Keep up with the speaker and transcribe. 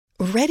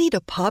Ready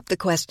to pop the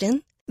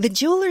question? The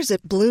jewelers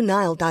at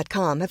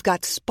BlueNile.com have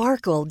got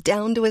sparkle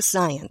down to a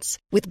science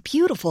with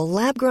beautiful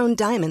lab-grown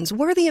diamonds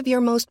worthy of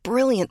your most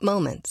brilliant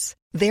moments.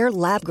 Their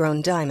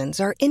lab-grown diamonds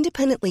are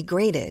independently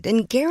graded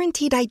and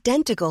guaranteed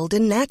identical to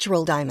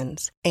natural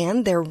diamonds,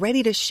 and they're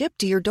ready to ship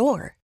to your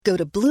door. Go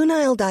to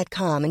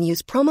BlueNile.com and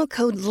use promo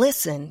code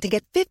LISTEN to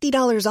get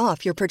 $50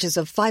 off your purchase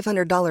of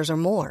 $500 or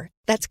more.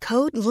 That's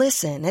code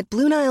LISTEN at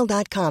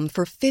BlueNile.com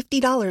for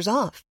 $50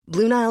 off.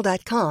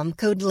 BlueNile.com,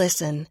 code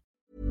LISTEN.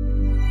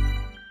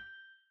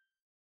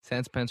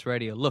 Sanspence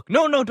Radio. Look.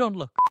 No, don't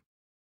look.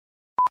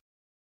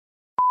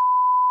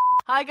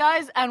 Hi,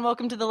 guys, and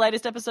welcome to the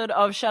latest episode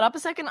of Shut Up a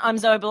Second. I'm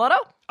Zoe Bellotto.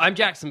 I'm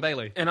Jackson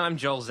Bailey. And I'm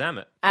Joel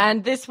Zammett.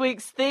 And this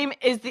week's theme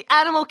is the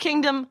Animal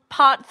Kingdom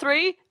Part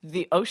 3,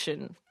 The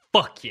Ocean.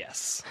 Fuck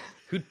yes.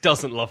 Who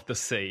doesn't love the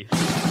sea?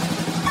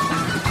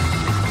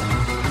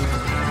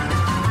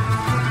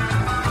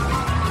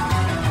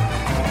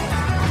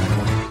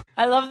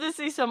 I love the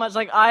sea so much.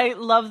 I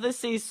love the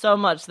sea so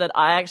much that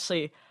I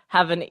actually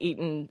haven't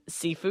eaten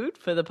seafood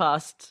for the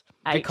past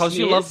 8 years. Because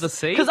you love the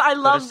sea? Because I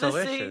love it's the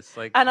delicious.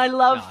 sea. And I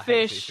love I hate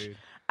fish. seafood.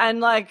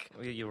 And Well,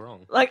 you're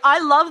wrong. I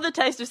love the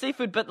taste of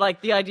seafood, but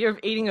the idea of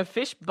eating a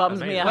fish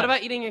bums me Amazing. out. What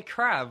about eating a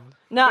crab?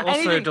 No, Also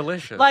anything.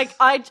 delicious.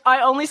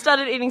 I only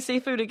started eating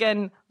seafood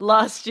again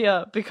last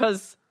year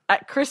because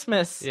at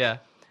Christmas, Yeah.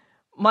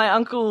 my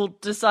uncle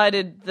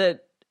decided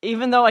that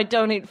even though I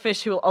don't eat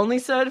fish, he will only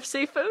serve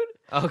seafood.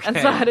 Okay. And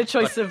so I had a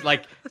choice of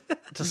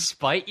to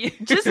spite you.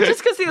 just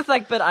because he was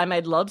like, but I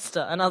made lobster,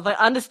 and I was like,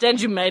 I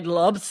understand you made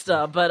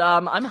lobster, but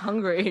I'm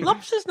hungry.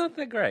 Lobster's not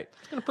that great.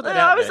 I'm gonna put that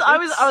I out was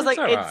there. like,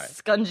 all right. it's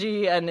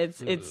spongy and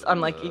it's. I'm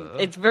like,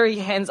 it's very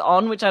hands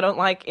on, which I don't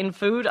like in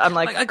food. I'm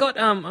like, I got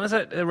I was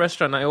at a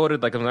restaurant and I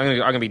ordered I'm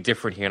gonna be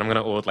different here and I'm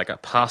gonna order a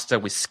pasta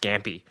with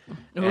scampi.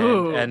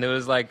 Ooh. And it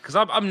was because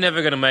I'm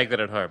never gonna make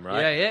that at home,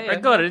 right? Yeah. I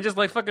got it. It's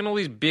just fucking all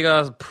these big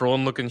ass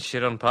prawn looking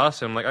shit on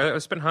pasta. I'm like, I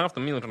spent half the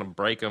meal trying to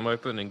break them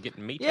open and get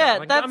meat Yeah,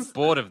 out. I'm that's-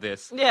 bored of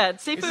this. yeah,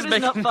 This seafood is is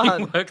not making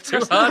fun. me work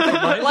too hard for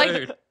my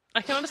food.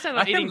 I can understand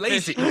I not am eating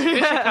lazy. fish.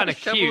 Fish are kind of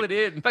Shovel cute.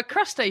 it in. But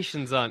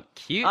crustaceans aren't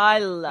cute.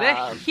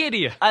 They're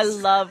hideous. I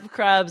love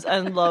crabs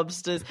and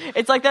lobsters.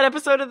 It's like that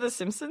episode of The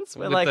Simpsons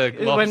where With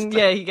the when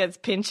lobster. he gets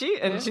pinchy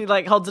and she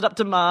holds it up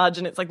to Marge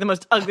and it's the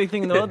most ugly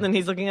thing in the world and then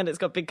he's looking at it, it's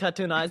got big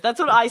cartoon eyes. That's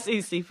what I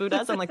see seafood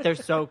as. I'm like, they're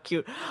so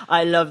cute.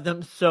 I love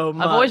them so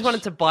much. I've always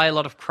wanted to buy a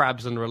lot of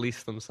crabs and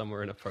release them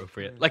somewhere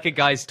inappropriate. Like a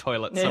guy's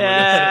toilet somewhere.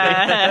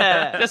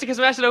 Yeah. Just because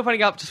imagine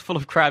opening up just full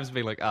of crabs and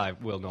being like, I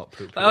will not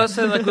poop. I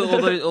also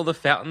all the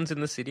fountains in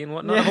the city and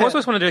whatnot. Yeah. I've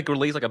always wanted to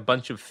release a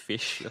bunch of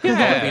fish,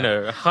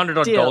 Yeah. 100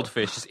 odd Deal.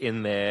 goldfish just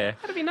in there.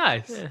 That'd be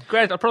nice.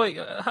 Granted, probably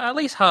at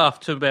least half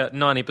to about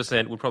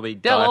 90% would probably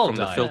They'll die all from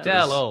the die. filters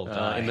They'll all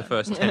die. in the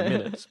first 10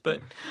 minutes.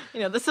 But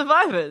The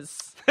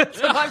survivors.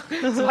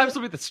 Sometimes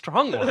will be the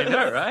strong one. I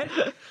know, right?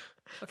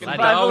 Survival of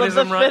the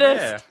Darwinism right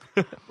fittest.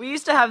 there. We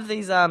used to have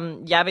these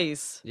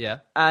yabbies Yeah.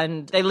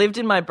 and they lived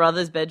in my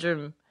brother's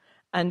bedroom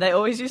and they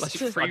always used Like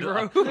to free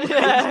roam.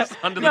 Yeah.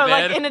 Under the No,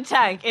 bed. in a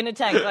tank.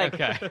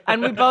 Okay.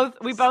 And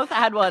we both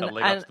had one,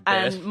 Cuddling up and, to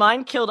bed. and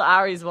mine killed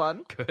Ari's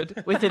one.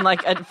 Good. Within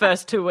at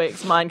first 2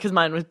 weeks, because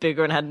mine was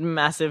bigger and had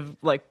massive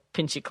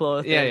pinchy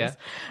claw things. Yeah.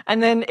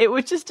 And then it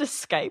would just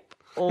escape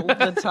all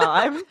the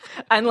time,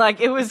 and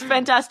it was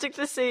fantastic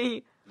to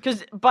see.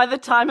 Because by the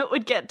time it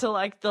would get to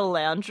the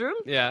lounge room,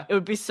 Yeah. it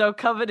would be so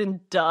covered in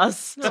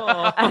dust,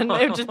 and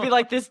it would just be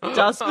this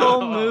dust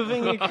ball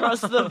moving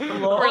across the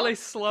floor, Really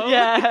slow.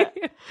 Yeah,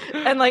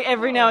 and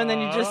every now and then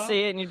you just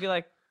see it, and you'd be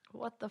like,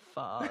 "What the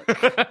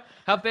fuck?"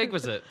 How big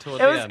was it toward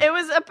It the was end? it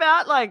was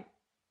about I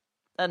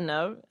don't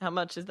know, how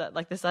much is that?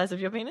 The size of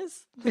your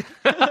penis?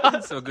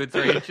 So a good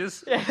 3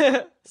 inches.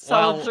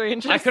 Solid 3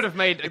 inches. I could have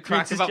made a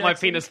crack Princess about my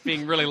Jackson. penis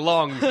being really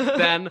long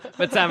then,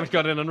 but Sam had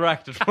got in and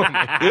wrecked it for me.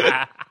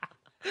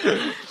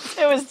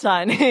 It was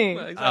tiny.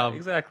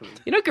 Exactly.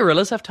 You know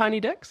gorillas have tiny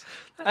dicks?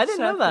 I didn't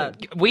know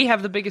that. We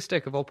have the biggest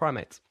dick of all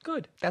primates.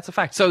 Good. That's a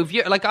fact. So if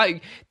you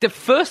the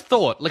first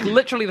thought,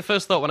 literally the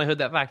first thought when I heard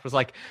that fact was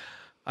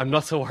I'm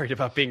not so worried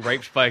about being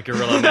raped by a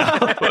gorilla now.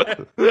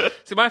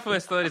 So my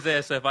first thought is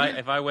there. So if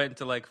I went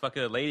to fuck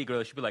a lady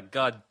girl, she'd be like,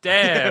 God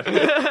damn,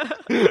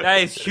 that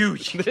is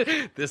huge.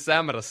 This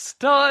Sam at a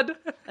stud.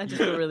 I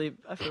feel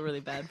really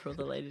bad for all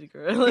the lady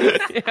gorillas.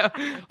 Yeah.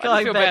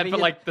 I feel bad for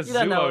the you zoo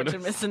don't know what owners.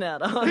 you're missing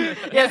out on.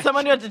 Yeah,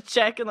 someone who had to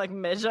check and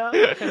measure.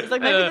 It's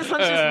maybe this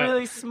one's just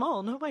really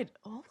small. No, wait,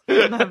 all of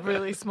them have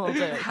really small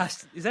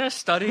dicks. Is that a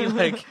study?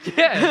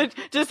 Yeah.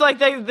 Just one of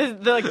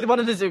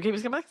the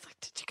zookeepers come back.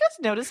 It's did you guys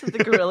notice that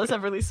the gorillas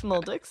have really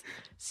small dicks?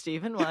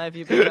 Stephen, why have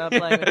you been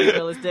playing with the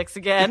gorillas' dicks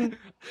again?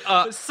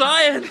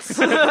 Science.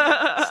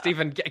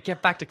 Stephen,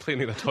 get back to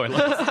cleaning the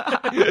toilets.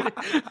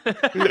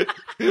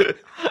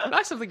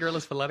 Nice of the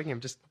gorillas for letting him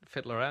just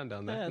fiddle around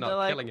down there, Yeah, not they're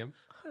like, killing him.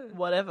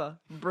 Whatever,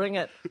 bring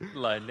it.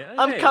 Line down.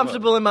 I'm Hey,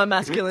 comfortable in my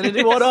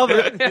masculinity. What of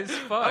it? look, It's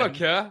fine. I don't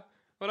care.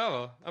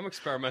 Whatever. I'm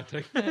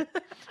experimenting.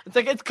 It's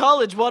it's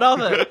college. What of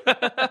it?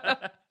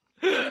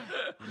 All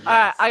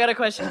right, I got a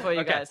question for you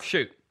Okay, guys.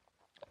 shoot.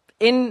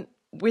 In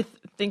with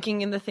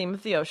thinking in the theme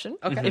of the ocean.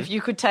 Okay. If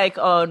you could take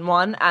on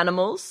one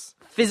animal's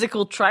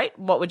physical trait,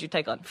 what would you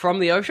take on? From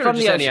the ocean or From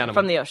just the any ocean. animal?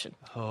 From the ocean.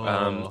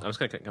 I'm just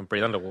gonna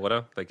breathe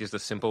underwater, like just a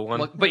simple one.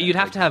 Well, but you'd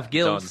have to have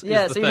gills.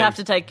 Yeah, is so the you'd have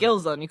thing. to take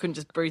gills on. You couldn't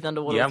just breathe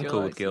underwater. Yeah, with I'm your cool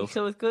lungs. with gills.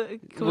 You cool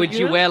with Would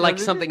you wear like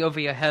Yeah. something over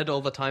your head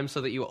all the time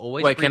so that you were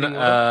always Wait, breathing can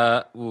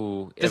water?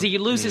 ooh, Does he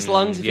lose his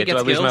lungs if yeah, he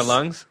gets do I lose my gills?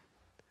 lungs?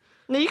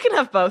 No, you can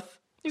have both.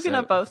 You can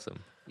have both. Awesome.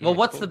 Well,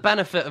 what's the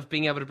benefit of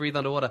being able to breathe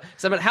underwater?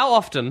 So, I mean, how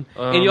often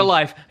in your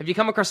life have you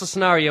come across a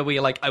scenario where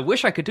you're like, I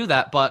wish I could do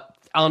that, but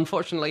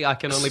unfortunately I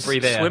can only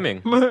breathe air?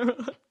 Swimming.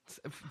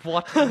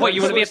 What? What,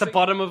 you want to be at the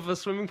bottom of a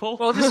swimming pool?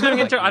 Well, just swimming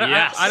into.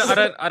 yes.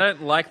 I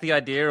don't like the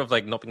idea of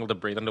like not being able to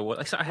breathe underwater.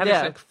 Like, so I have Yeah.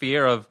 this like,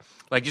 fear of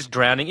like just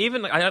drowning.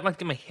 Even I don't like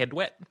to get my head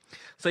wet.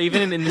 So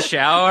even in the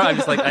shower, I'm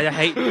just like I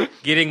hate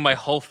getting my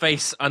whole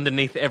face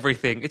underneath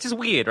everything. It's just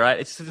weird, right?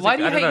 It's just, Why like,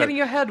 do you I don't hate know. getting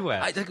your head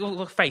wet? I,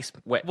 like, face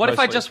wet? What if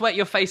I mostly. just wet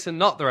your face and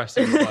not the rest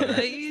of your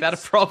body? Is that a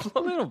problem? A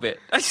little bit.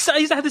 I used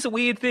to have this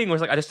weird thing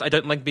where it's like I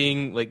don't like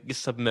being like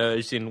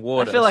submerged in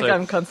water. I feel like so,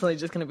 I'm constantly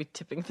just going to be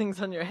tipping things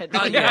on your head.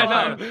 yeah,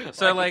 I know.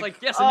 So like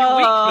yes, and you're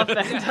Oh, weak.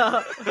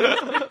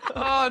 Fanta.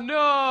 Oh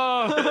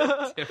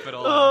no! Tip it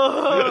all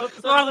out.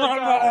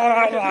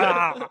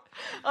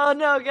 Oh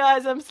no,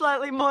 guys, I'm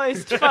slightly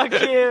moist. Fuck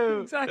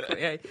you.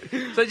 exactly. Yeah.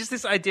 So just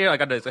this idea,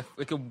 like I don't know, it's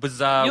like a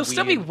bizarre. You'll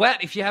still be weird-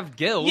 wet if you have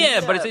gills.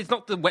 Yeah, but it's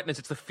not the wetness;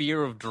 it's the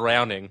fear of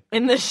drowning.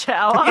 In the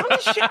shower.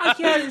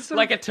 Yeah, it's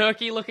Like a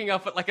turkey looking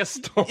up at like a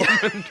storm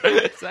and trying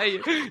to say,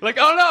 like,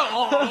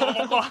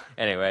 oh no!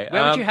 Anyway,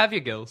 Where would you have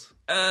your gills?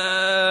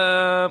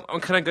 I'm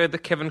gonna go the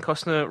Kevin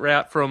Costner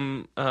route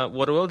from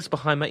Waterworld, just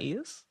behind my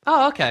ears.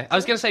 Oh, okay. I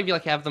was going to say if you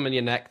like have them in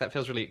your neck, that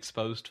feels really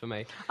exposed for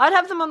me. I'd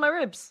have them on my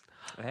ribs.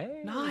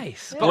 Hey.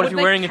 Nice. But what if would you're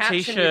they wearing a catch in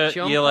your t-shirt?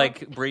 jumper? You're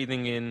like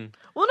breathing in.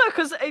 Well, no,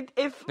 because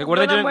if Like, what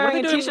are when they I'm doing- what are wearing they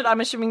a doing- t-shirt,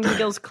 I'm assuming the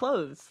gills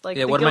close. Like,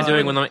 Yeah. the What am I gills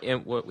doing wouldn't- when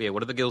I'm?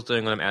 What are the gills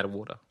doing when I'm out of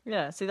water?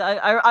 Yeah, see,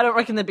 I don't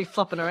reckon they'd be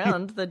flopping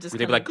around. They'd just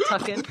They'd kind be of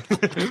like- tuck in.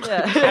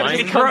 Yeah. Flying.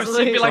 It'd be Gross.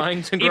 You'd be constantly- like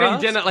Flying to eating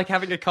grass? dinner, like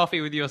having a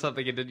coffee with you or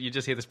something, and you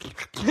just hear this.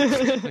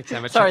 Like,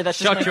 Sam, Sorry, that's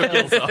just shut my your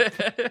gills. gills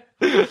up.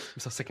 I'm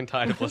so sick and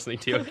tired of listening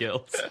to your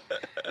gills.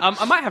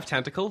 I might have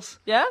tentacles.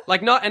 Yeah?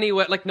 Like not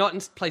anywhere, like not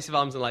in place of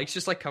arms and legs,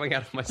 just like coming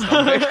out of my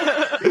stomach.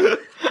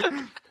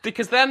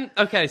 Because then,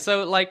 okay,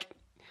 so like,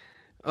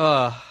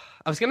 I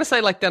was gonna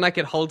say like then I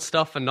could hold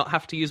stuff and not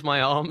have to use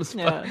my arms,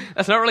 but Yeah.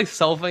 that's not really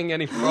solving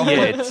any problem.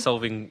 Yeah, it's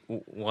solving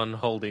one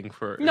holding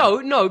for.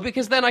 No,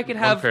 because then I could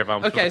have. pair of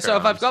arms, Okay, one so pair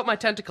if of I've arms. got my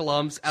tentacle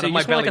arms out So of you my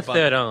just want belly like a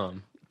button, third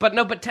arm. but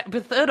no, but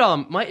third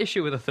arm. My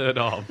issue with a third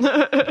arm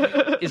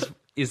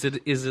is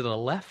it a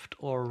left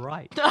or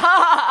right?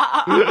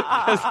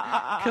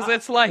 Because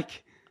it's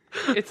like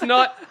it's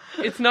not.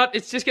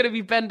 It's just going to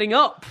be bending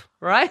up,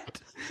 right?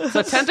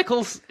 So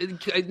tentacles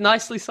it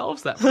nicely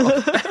solves that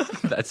problem.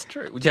 That's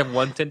true. Would you have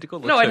one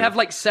tentacle? or No, I'd two? have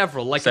like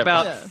several, like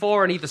Several. about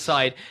 4 on either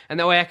side, and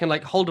that way I can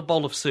like hold a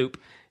bowl of soup,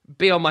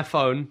 be on my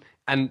phone,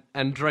 and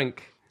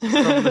drink from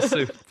the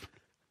soup.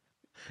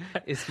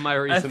 Is my I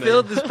reasoning.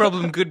 feel this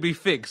problem could be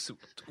fixed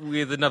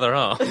with another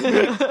arm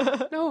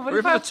no, but or if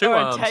even I, with two Or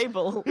a arms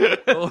table.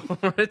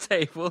 or a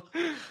table.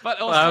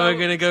 but also, Well, we're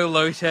gonna go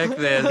low tech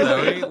there,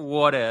 Zoe.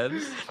 What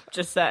else?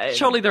 Just saying.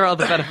 surely there are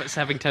other benefits to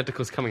having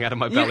tentacles coming out of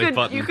my belly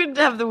button. You could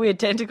have the weird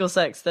tentacle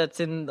sex that's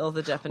in all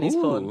the Japanese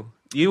porn. Ooh,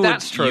 you would,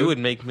 That's true. You would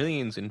make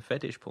millions in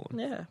fetish porn.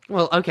 Yeah.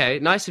 Well, okay,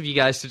 nice of you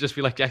guys to just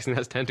be like, Jackson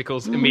has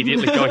tentacles,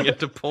 immediately going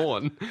into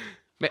porn.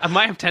 I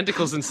might have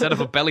tentacles instead of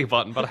a belly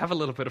button, but I have a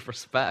little bit of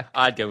respect.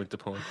 I'd go into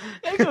porn.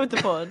 Yeah, go with the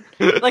porn.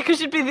 Like, because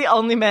you'd be the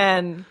only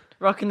man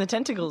rocking the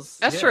tentacles.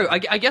 That's true. I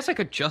guess I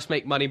could just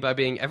make money by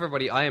being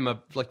everybody. I am a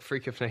like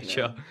freak of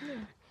nature.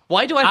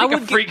 Why do I think a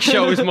would freak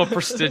show is more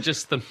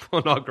prestigious than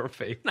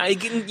pornography? No,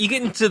 you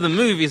get into the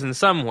movies in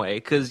some way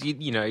because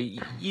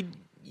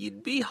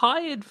you'd be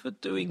hired for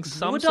doing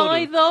some Would sort I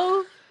of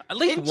though? at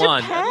least In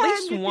one, Japan, at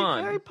least you'd be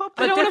one. very I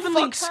popular. don't want to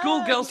definitely- fuck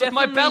schoolgirls with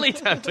my definitely-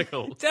 belly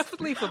tentacles.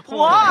 Definitely for porn.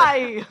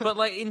 Why? But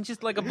like in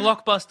just like a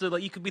blockbuster,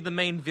 like you could be the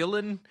main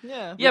villain.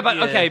 Yeah. Yeah, but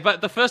Yeah. okay,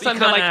 but the first But time you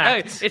they're like, can't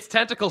 "Hey, act. it's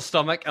tentacle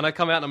stomach," and I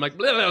come out and I'm like,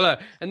 blah, blah, blah.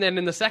 And then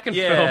in the second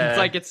Yeah. film, it's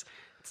like it's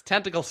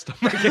tentacle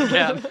stomach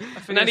again.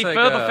 And any it's like,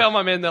 further film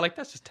I'm in, they're like,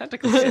 "That's just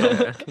tentacle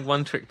stomach."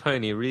 One trick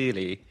pony,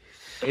 really.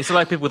 It's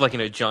like people with like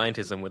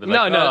giantism with it.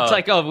 No, like, no, oh, it's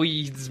like,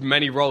 there's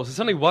many roles. There's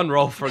only one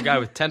role for a guy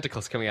with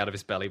tentacles coming out of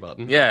his belly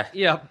button. yeah,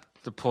 Yeah.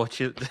 It's a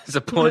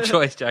poor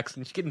choice, Jackson.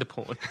 You should get into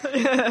porn.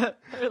 Really Fine,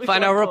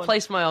 like I'll porn.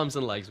 replace my arms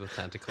and legs with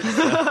tentacles.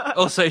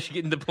 Also, you should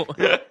get into porn.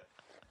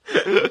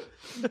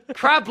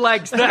 Crab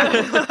legs,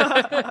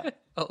 then.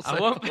 Also, I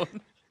won't.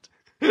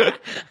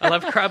 I'll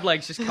have crab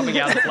legs just coming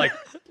out of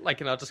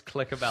and I'll just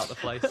click about the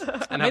place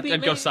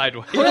and go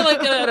sideways. Well, like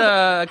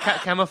that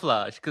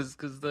camouflage, because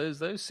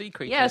those sea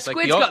creatures. Yeah, like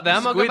squid's the got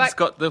them. I'll go Squid's back-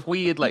 got the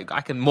weird, like I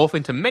can morph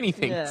into many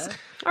things. Yeah.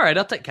 All right,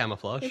 I'll take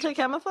camouflage. You take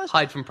camouflage?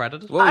 Hide from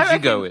predators. What would you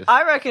go with?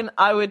 I reckon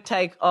I would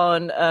take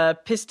on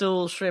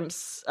pistol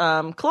shrimp's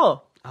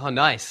claw. Oh,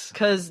 nice.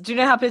 Because do you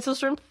know how pistol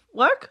shrimp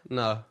work?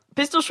 No.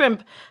 Pistol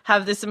shrimp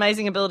have this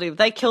amazing ability.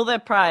 They kill their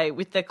prey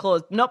with their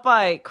claws, not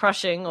by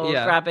crushing or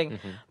grabbing,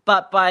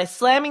 but by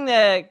slamming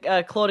their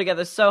claw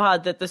together so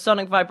hard that the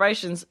sonic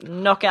vibrations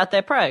knock out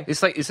their prey.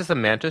 It's like, is this a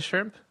mantis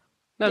shrimp?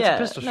 No, it's a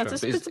pistol shrimp.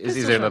 It's a Is pistol there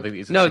shrimp. another?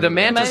 Is it No, the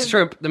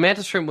similar?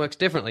 mantis shrimp works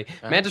differently.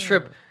 Mantis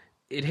shrimp,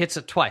 it hits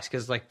it twice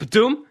because like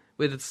badoom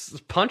with its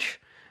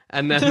punch,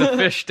 and then the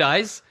fish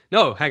dies.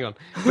 No, hang on,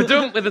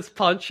 badoom with its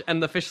punch,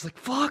 and the fish is like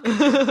fuck,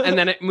 and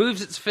then it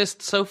moves its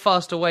fist so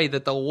fast away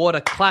that the water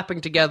clapping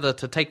together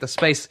to take the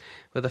space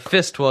where the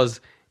fist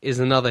was is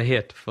another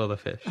hit for the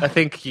fish. I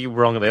think you're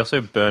wrong. They also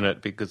burn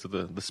it because of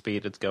the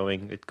speed it's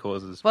going. It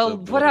causes. Well, the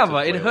water to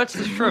whatever. It boil. hurts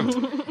the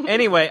shrimp.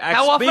 Anyway,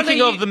 How often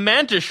speaking are of you- the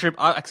mantis shrimp,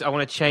 I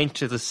want to change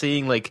to the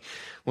seeing, like,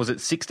 was it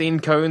 16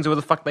 cones or what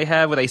the fuck they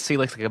have, where they see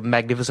like a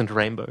magnificent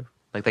rainbow?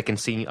 Like they can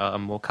see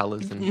more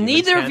colors than humans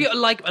Neither can. of you,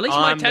 like, at least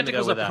my I'm gonna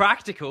tentacles go are with that.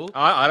 practical.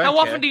 I don't How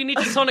care. often do you need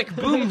to sonic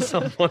boom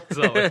someone,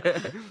 Zoe?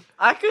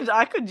 I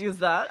could use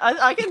that.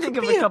 I can think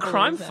of Be a a couple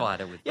crime of them.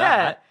 fighter with Yeah.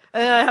 that.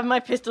 And then I have my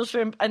pistol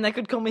shrimp, and they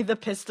could call me the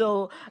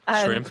pistol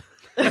and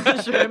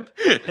Shrimp.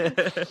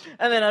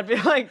 And then I'd be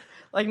like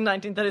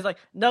 1930s, like,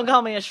 don't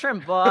call me a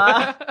shrimp,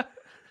 boy.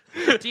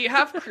 Do you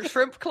have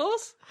shrimp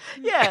claws?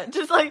 Yeah,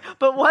 just like,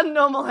 but one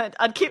normal hand.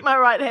 I'd keep my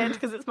right hand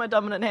because it's my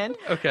dominant hand.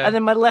 Okay. And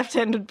then my left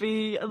hand would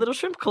be a little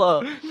shrimp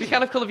claw. It'd be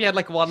kind of cool if you had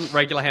like one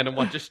regular hand and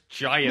one just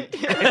giant.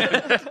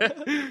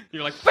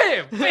 You're like,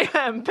 bam, bam,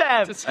 Bam,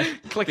 bam. just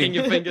clicking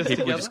your fingers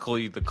People together. just call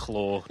you the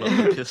claw, not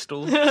the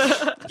pistol.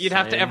 You'd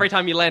have to, every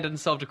time you landed and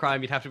solved a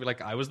crime, you'd have to be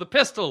like, I was the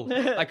pistol,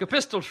 like a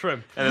pistol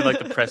shrimp. And then like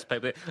the press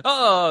paper.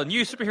 Oh,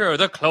 new superhero,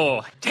 the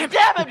claw. Damn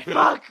Damn it,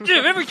 fuck.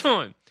 Damn, every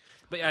time.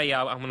 But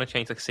yeah, I'm gonna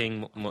change like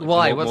seeing more.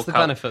 Why? more- What's more the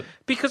colour. benefit?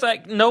 Because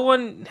like no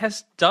one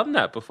has done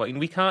that before.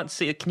 We can't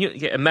see it. Can you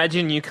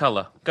imagine new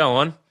color? Go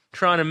on,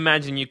 try and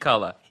imagine new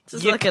color.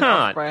 Just you like an can't.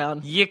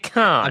 off-brown. You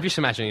can't. I'm just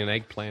imagining an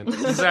eggplant.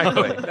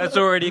 Exactly. That's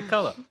already a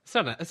color. It's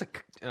not a, it's a,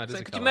 oh, it is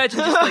a Could you colour. imagine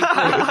just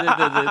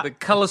like the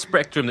color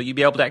spectrum that you'd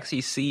be able to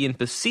actually see and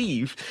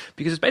perceive?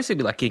 Because it's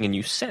basically like getting a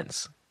new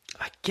sense.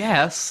 I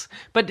guess,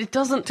 but it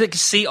doesn't. To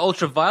see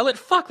ultraviolet,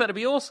 fuck, that'd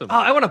be awesome. Oh,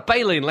 I want a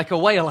baleen like a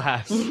whale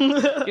has.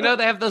 You know,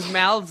 they have those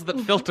mouths that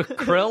filter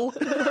krill.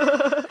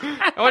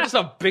 I want just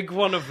a big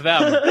one of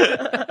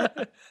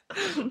them.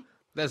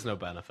 There's no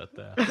benefit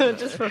there.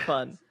 Just for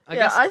fun. I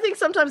guess- I think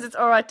sometimes it's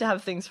all right to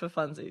have things for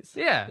funsies.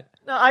 Yeah.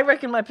 No, I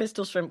reckon my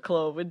pistol shrimp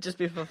claw would just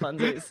be for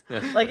funsies.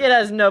 Like, it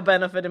has no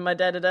benefit in my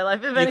day-to-day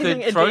life. If You anything,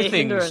 could it'd throw be a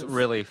things hindrance.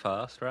 really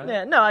fast, right?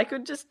 Yeah, no, I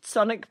could just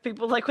sonic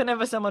people. Like,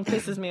 whenever someone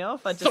pisses me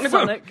off, I just Sonic boom.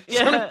 sonic.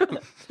 Yeah.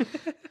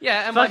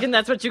 Yeah, and Fucking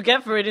that's what you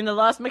get for eating the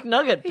last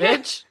McNugget,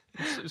 bitch.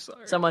 I'm so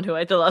sorry. Someone who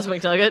ate the last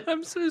McNugget.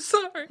 I'm so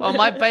sorry. well,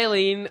 my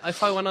baleen,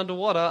 if I went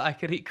underwater, I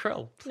could eat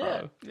krill.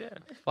 So. Yeah.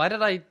 Why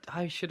did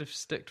I should have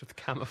sticked with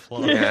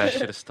camouflage. Yeah, I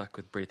should have stuck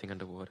with breathing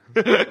underwater.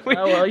 Oh,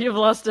 well, you've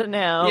lost it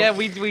now. Yeah,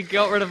 we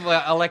got rid of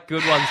I like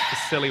good ones for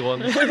silly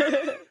ones.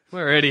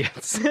 We're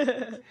idiots.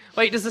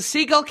 Wait, does a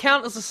seagull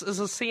count as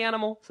a sea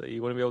animal? So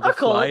you want to be able to I'll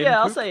call fly it. and Yeah,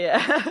 I'll poop? say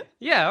yeah.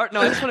 Yeah,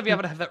 no, I just want to be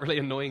able to have that really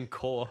annoying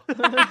core.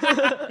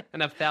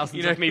 And have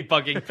thousands of me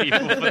bugging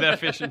people for their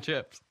fish and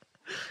chips.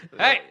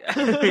 Hey!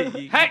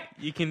 Hey!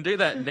 You can do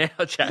that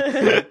now,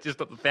 chat. Just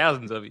not the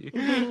thousands of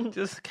you.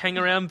 Just hang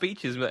around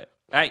beaches, mate.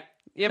 Hey.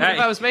 Yeah, but hey. if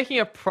I was making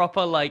a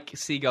proper, like,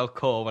 seagull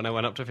call when I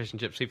went up to fish and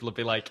chips, people would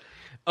be like,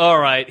 all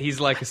right, he's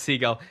like a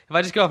seagull. If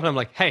I just go up and I'm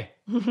like, hey,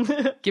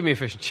 give me a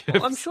fish and chips.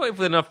 Well, I'm sure if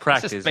with enough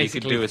practice, you could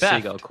basically do a theft.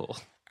 seagull call.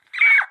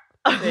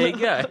 There you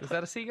go. Is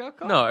that a seagull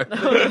call? No.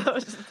 That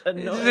was just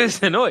annoying.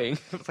 It's annoying.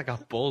 It's like a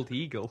bald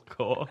eagle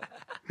call.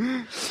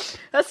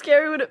 How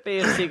scary would it be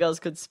if seagulls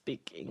could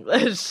speak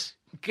English?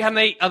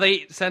 Are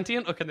they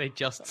sentient or can they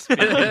just speak?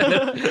 Is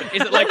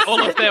it like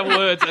all of their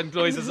words and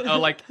noises are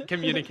like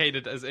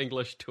communicated as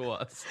English to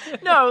us?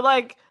 No,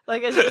 like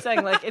as you're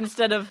saying, like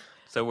instead of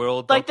So we're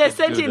all like they're Dr.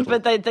 sentient,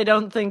 Dolittle. but they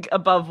don't think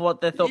above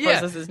what their thought Yeah.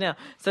 process is now.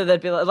 So they'd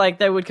be like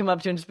they would come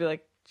up to you and just be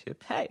like,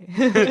 Chip. "Hey,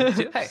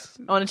 Hey,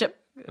 I want a chip.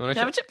 wanna Can I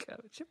have a chip?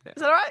 chip?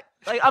 Is that all right?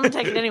 Like I'm gonna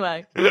take it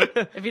anyway.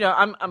 If you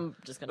don't, I'm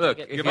just gonna Look,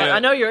 take if it. you- I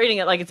know you're eating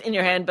it like it's in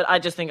your hand, but I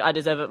just think I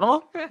deserve it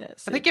more.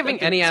 Yes, I think giving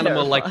that'd any be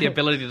animal like the terrifying.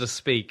 ability to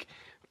speak,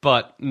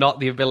 but not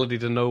the ability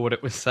to know what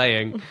it was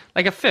saying.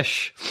 Like a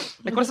fish.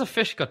 Like what has a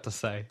fish got to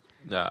say?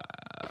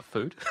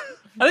 Food.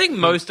 I think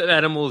most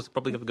animals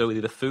probably have to go with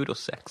either food or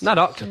sex. Not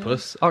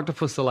octopus.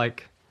 Octopus are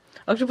like,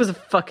 Octopus are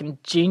fucking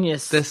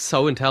genius. they're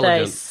so They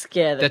intelligent.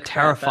 scare the They're crap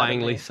out of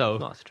terrifyingly me. so.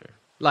 No, that's true.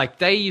 Like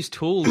they use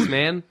tools,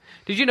 man.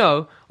 Did you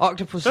know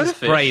octopus's So do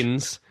fish.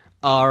 brains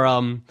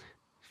are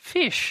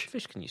fish?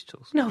 Fish can use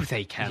tools. No,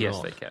 they cannot. Yes,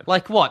 they can.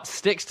 Like what?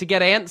 Sticks to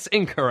get ants?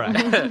 Incorrect.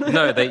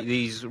 No, they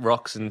use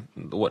rocks and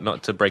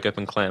whatnot to break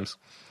open clams.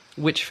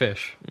 Which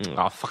fish?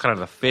 Oh, fuck, I don't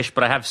know the fish,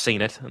 but I have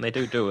seen it, and they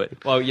do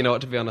it. Well, you know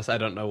what, to be honest, I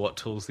don't know what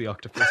tools the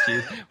octopus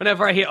use.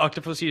 Whenever I hear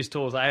octopus use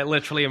tools, I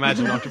literally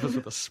imagine an octopus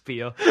with a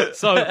spear.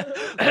 So,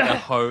 Like a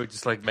hoe,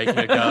 just like making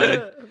a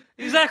garden.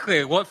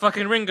 Exactly what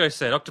fucking Ringo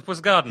said.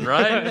 Octopus garden,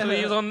 right? So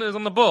he was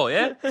on the ball,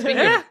 yeah? speaking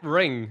of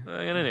ring,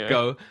 Anyway.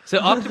 go. So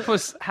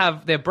octopus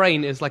have, their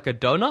brain is like a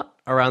donut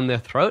around their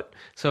throat.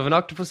 So if an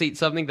octopus eats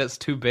something that's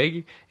too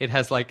big, it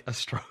has like a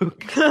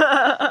stroke.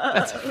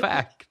 That's a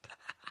fact.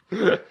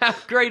 How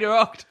great are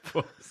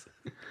octopus?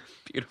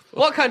 Beautiful.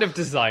 What kind of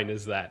design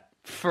is that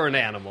for an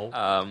animal?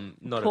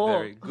 Not Cool. a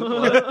very good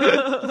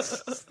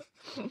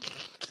one.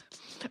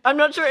 I'm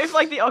not sure if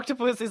like the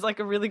octopus is like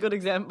a really good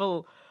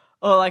example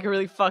or like a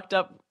really fucked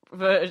up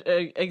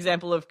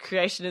example of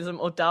creationism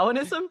or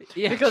Darwinism.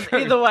 Yeah, because true.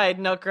 either way,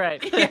 not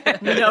great.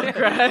 Not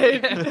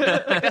great.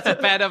 That's a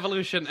bad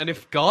evolution. And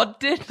if God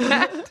did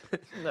that,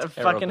 I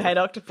fucking hate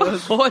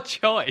octopus. poor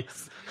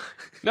choice.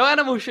 No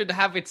animal should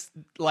have its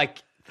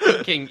like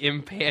thinking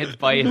impaired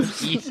by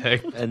its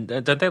eating. And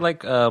don't they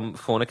like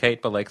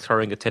fornicate by like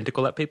throwing a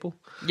tentacle at people?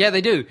 Yeah,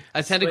 they do.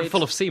 A tentacle Sweet.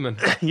 full of semen.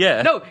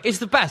 Yeah. No, it's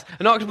the best.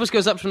 An octopus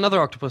goes up to another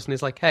octopus and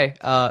is like, hey,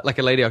 like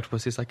a lady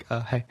octopus is like,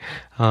 hey,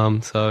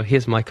 so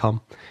here's my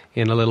cum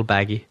in a little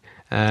baggie.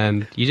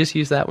 And you just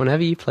use that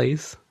whenever you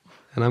please.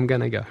 And I'm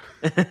going to go.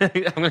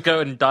 I'm gonna go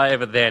and die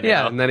over there now.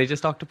 Yeah, and then he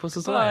just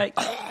octopuses away.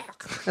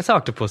 Like, That's how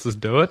octopuses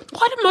do it.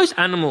 why do most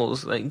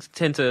animals like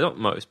tend to, not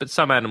most, but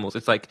some animals,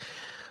 it's like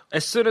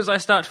as soon as I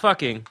start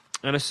fucking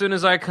and as soon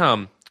as I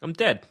come, I'm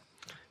dead.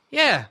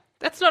 Yeah,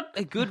 that's not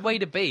a good way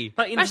to be.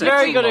 Like That's insects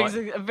very a good.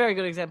 lot. A very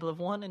good example of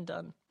one and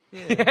done.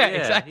 Yeah,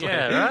 exactly.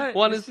 Yeah, right?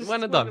 One It's is just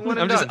one and done. one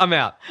and done. I'm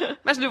out.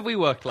 Imagine if we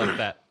worked like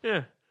that.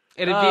 Yeah.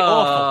 It'd be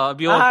awful. It'd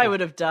be awful. I would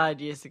have died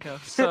years ago.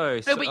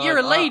 So, No, but you're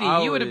a lady.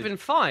 I You would have been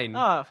fine.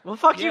 Oh, well,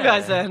 fuck you Yeah.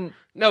 guys then.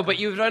 No, but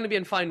you've only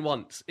been fine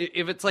once.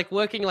 If it's like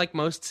working like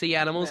most sea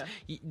animals,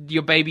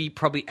 your baby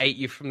probably ate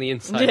you from the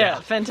inside Yeah,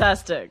 out.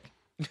 fantastic.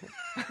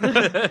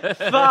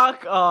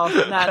 Fuck off.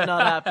 That's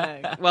not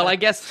happening. Well, I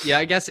guess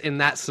in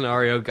that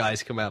scenario,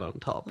 guys come out on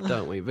top,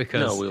 don't we?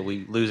 Because No,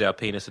 we lose our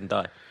penis and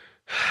die.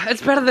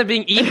 it's better than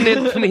being eaten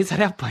in from the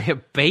inside out by a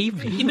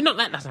baby. Even not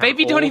that.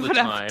 Baby don't even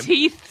have have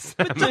teeth.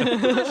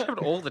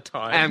 all the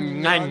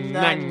time. Nyang,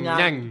 nyang,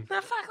 nyang.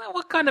 Now, fuck that.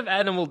 What kind of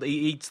animal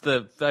eats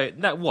the?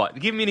 What?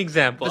 Give me an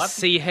example. The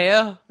sea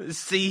hare,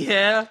 sea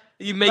hare. Are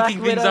you Black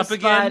making things widow up again?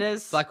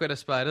 spiders. black widow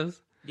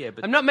spiders. Yeah,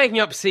 but I'm not making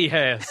up sea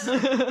hares.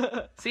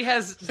 Sea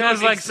hares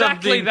Sounds like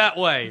exactly something- that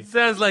way.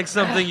 sounds like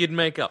something you'd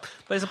make up.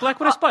 But it's a black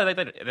widow spider.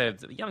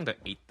 The young don't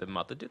eat the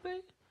mother, do they?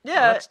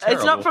 Yeah, that's it's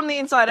not terrible. from the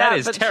inside That out.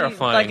 is but she,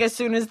 terrifying. like as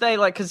soon as they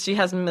because she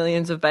has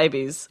millions of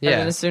babies, Yeah. and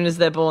then as soon as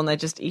they're born, they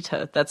just eat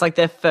her. That's like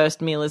their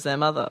first meal is their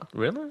mother.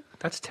 Really?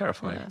 That's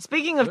terrifying.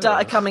 Speaking of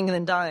coming and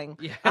then dying,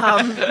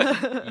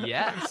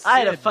 Yes. I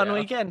had a fun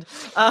weekend.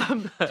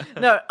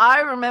 No,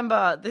 I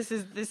remember this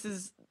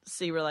is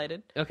sea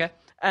related, Okay.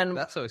 and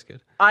That's always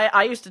good.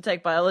 I used to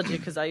take biology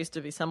because I used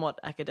to be somewhat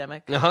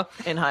academic Uh-huh.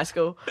 in high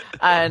school,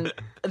 and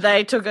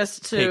they took us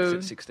Peaks to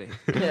at 16.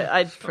 yeah,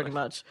 I pretty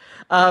much.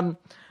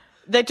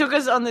 They took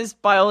us on this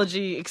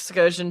biology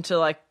excursion to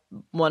like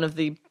one of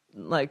the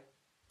like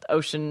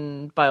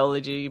ocean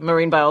biology,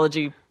 marine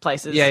biology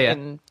places Yeah, yeah.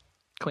 in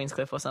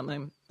Queenscliff or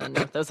something. And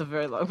that was a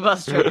very long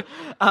bus trip.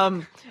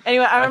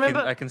 Anyway, I remember.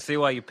 I can see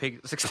why you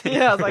peaked at 16.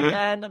 Yeah, I was like,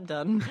 and I'm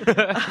done.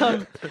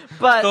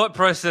 But Thought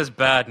process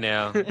bad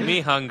now.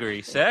 Me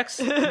hungry.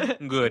 Sex?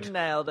 Good.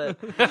 nailed it.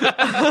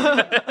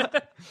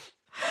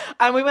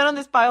 And we went on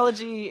this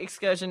biology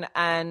excursion,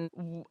 and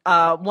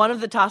one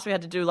of the tasks we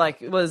had to do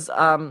was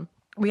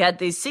we had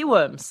these sea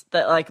worms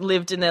that like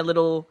lived in their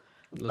little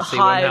The sea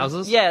worm hive.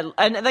 houses? Yeah,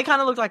 and they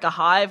kind of looked like a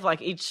hive.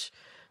 Like each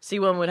sea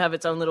worm would have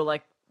its own little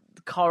like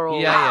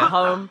coral Yeah, yeah.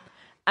 home.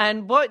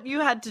 And what you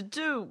had to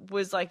do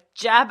was like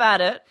jab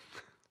at it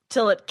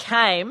till it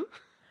came,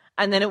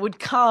 and then it would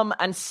come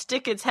and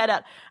stick its head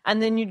out,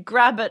 and then you'd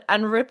grab it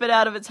and rip it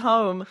out of its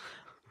home.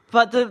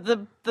 But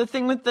the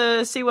thing with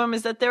the sea worm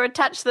is that they're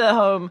attached to their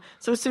home,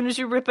 so as soon as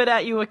you rip it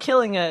out, you were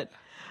killing it.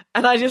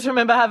 And I just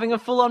remember having a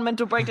full-on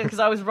mental breakdown because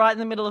I was right in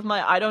the middle of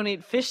my I don't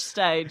eat fish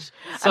stage.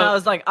 And I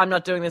was like, I'm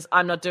not doing this,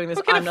 I'm not doing this,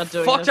 What kind I'm of not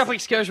doing fucked this. up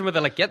excursion where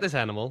they're like, get this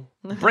animal,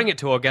 bring it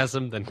to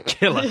orgasm, then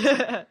kill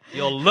it.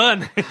 You'll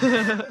learn.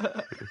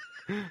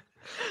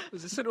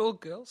 Was this an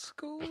all-girls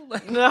school?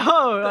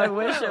 No, I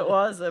wish it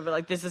was. But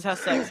like, this is how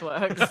sex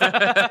works.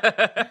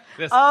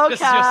 This is your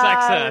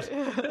sex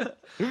ed.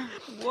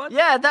 What?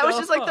 Yeah, that was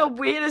the just like the fuck?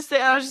 weirdest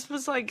thing. I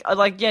was like,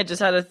 just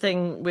had a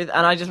thing with,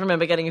 and I just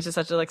remember getting into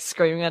such a like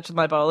screaming match with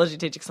my biology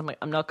teacher because I'm like,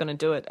 I'm not going to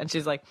do it, and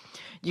she's like,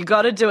 you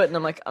got to do it, and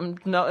I'm like, I'm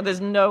not.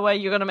 There's no way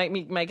you're going to make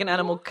me make an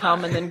animal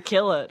come and then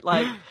kill it.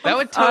 Like That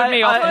would turn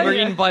me off I-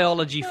 marine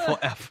biology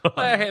forever.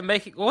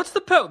 Okay, what's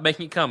the point?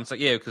 Making it come? It's like,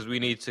 yeah, because we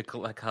need to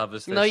like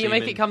harvest. No, you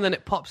make it come, then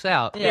it pops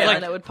out. Yeah, Like,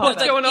 and it would pop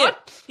what's out. going on?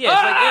 Yeah,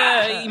 it's like,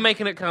 yeah, you're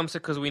making it come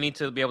because we need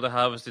to be able to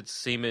harvest its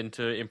semen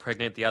to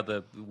impregnate the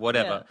other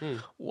whatever.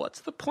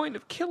 What's the point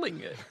of killing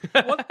it?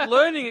 What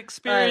learning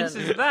experience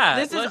is that?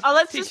 This is. Like,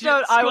 Let's just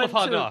note. I School went of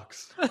Hard to.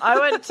 Knocks. I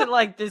went to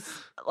like this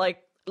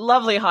like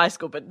lovely high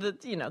school, but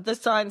the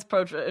science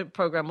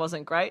program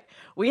wasn't great.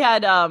 We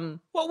had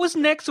What was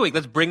next week?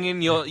 Let's bring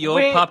in your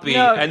puppy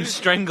no. and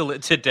strangle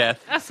it to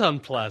death. That's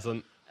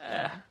unpleasant.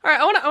 All right,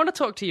 I want to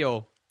talk to you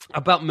all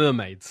about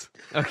mermaids,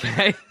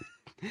 okay?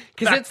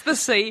 Because it's the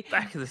sea.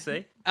 Back of the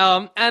sea.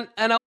 And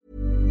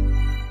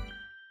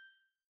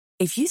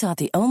If you thought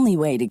the only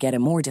way to get a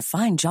more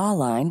defined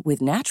jawline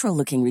with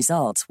natural-looking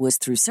results was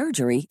through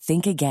surgery,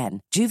 think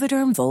again.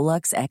 Juvederm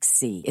Volux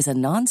XC is a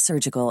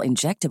non-surgical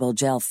injectable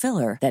gel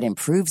filler that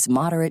improves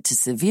moderate to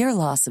severe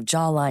loss of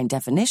jawline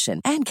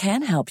definition and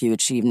can help you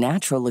achieve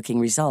natural-looking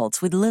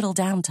results with little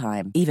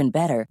downtime. Even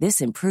better,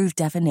 this improved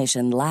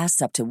definition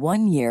lasts up to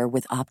 1 year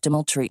with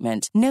optimal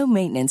treatment. No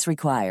maintenance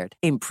required.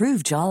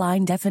 Improve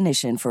jawline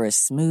definition for a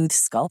smooth,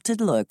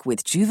 sculpted look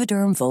with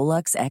Juvederm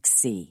Volux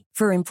XC.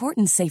 For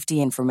important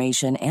safety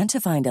information and to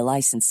find a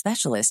licensed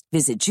specialist,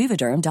 visit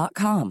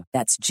Juvederm.com.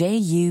 That's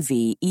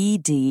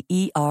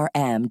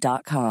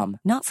JUVEDERM.com.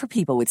 Not for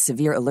people with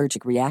severe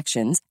allergic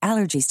reactions,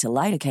 allergies to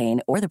lidocaine,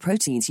 or the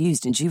proteins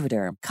used in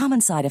Juvederm. Common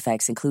side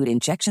effects include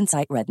injection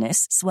site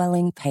redness,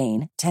 swelling,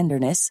 pain,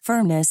 tenderness,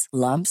 firmness,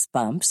 lumps,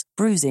 bumps,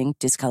 bruising,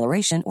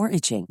 discoloration, or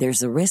itching.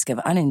 There's a risk of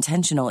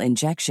unintentional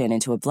injection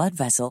into a blood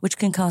vessel, which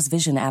can cause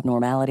vision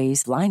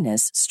abnormalities,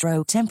 blindness,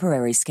 stroke,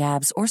 temporary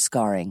scabs, or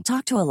scarring.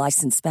 Talk to a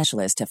licensed specialist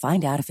to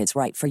find out if it's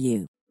right for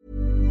you.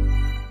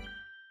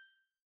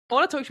 I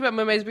want to talk to you about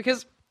mermaids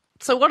because,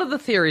 so one of the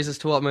theories as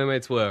to what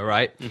mermaids were,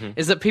 right,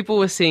 is that people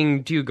were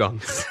seeing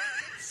dugongs.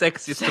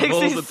 Sexiest of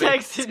all the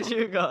sexy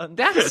dugong.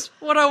 That's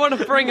what I want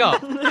to bring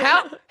up.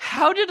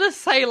 How did a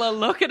sailor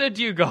look at a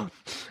dugong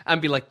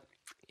and be like,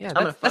 yeah,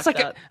 that's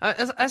like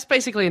that's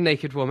basically a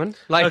naked woman.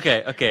 Like,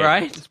 okay,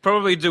 right? It's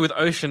probably to do with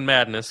ocean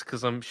madness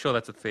because I'm sure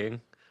that's a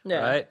thing. Yeah.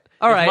 Right.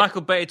 All If right.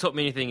 Michael Bay taught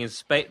me anything, is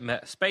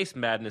space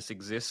madness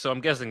exists, so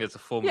I'm guessing it's a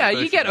form Yeah, of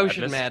you get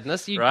ocean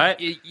madness. right?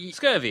 You,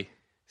 Scurvy.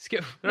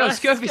 no,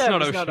 scurvy's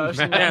not Scurvy's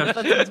ocean madness.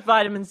 madness. That's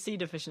vitamin C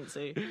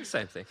deficiency.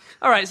 Same thing.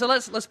 All right, so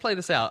let's play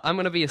this out. I'm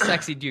going to be a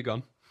sexy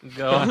dugong.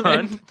 Go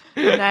on.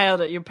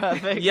 Nailed it. You're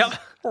perfect. Yep.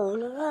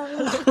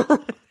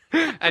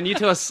 And you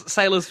two are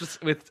sailors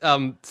with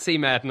sea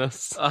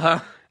madness.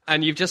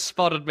 And you've just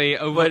spotted me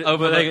over.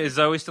 Is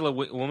Zoe still a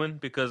woman?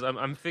 Because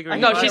I'm figuring.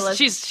 No, Well,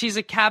 she's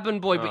a cabin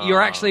boy, but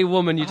you're actually a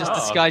woman. You just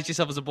disguised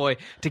yourself as a boy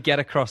to get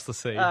across the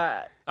sea.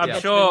 Alright. I'm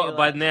That's sure really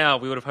by like- now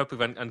we would have hoped we've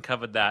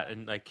uncovered that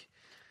and like.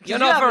 You're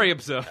not very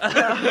observant.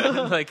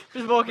 Like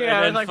Just walking and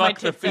around then with, like, my fuck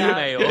the tits out.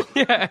 female.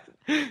 Yeah,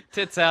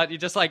 tits out. You're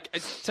just like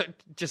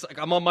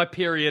I'm on my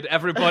period.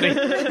 Everybody,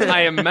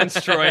 I am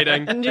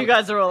menstruating. And you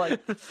guys are all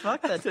like,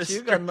 fuck, that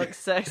dugong looks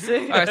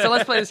sexy. All right, so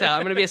let's play this out.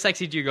 I'm going to be a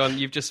sexy dugong.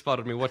 You've just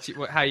spotted me. How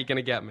are you going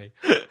to get me?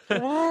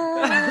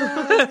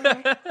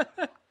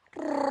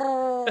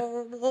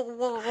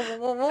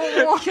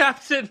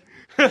 Captain,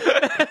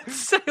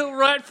 sail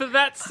right for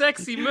that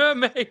sexy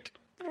mermaid.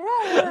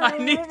 I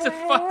need to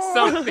fuck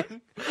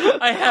something.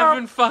 I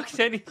haven't fucked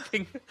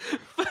anything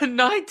for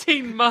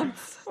 19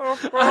 months.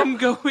 I'm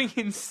going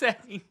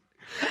insane.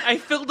 I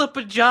filled up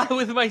a jar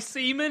with my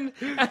semen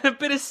and a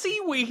bit of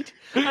seaweed,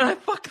 and I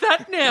fuck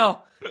that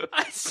now.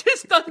 It's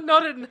just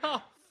not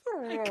enough.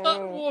 I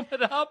can't warm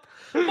it up.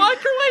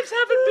 Microwaves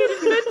haven't been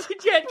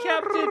invented yet,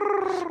 Captain.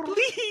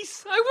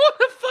 Please, I want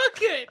to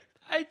fuck it.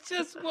 I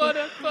just want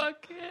to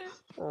fuck it.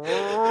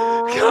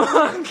 Come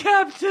on,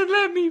 Captain,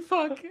 let me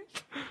fuck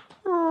it.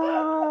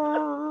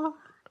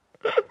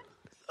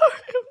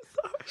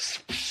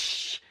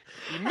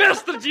 You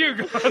missed the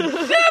dugong.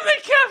 Damn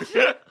it,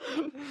 Captain!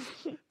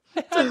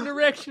 I had an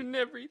erection and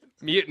everything.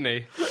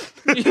 Mutiny.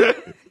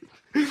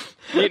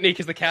 Mutiny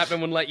because the captain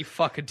wouldn't let you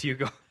fuck a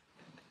dugong.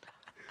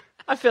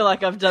 I feel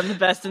like I've done the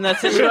best in that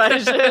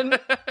situation.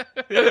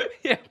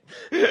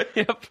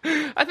 Yep.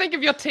 I think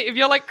if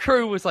your like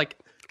crew was like,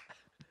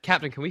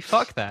 Captain, can we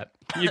fuck that?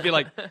 You'd be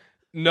like,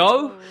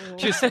 no,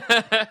 just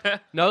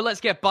no.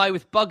 Let's get by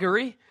with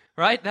buggery,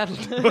 right? That'll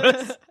do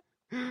us.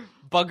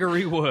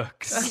 Buggery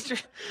works.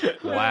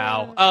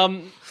 Wow.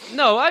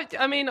 No,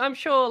 I mean, I'm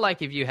sure,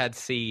 like, if you had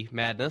sea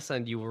madness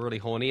and you were really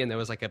horny and there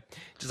was like a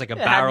I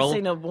barrel,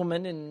 haven't seen a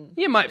woman in...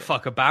 you might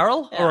fuck a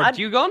barrel or a I'd-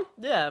 dugong.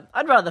 Yeah,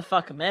 I'd rather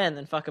fuck a man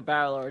than fuck a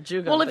barrel or a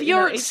dugong. Well, if but, you're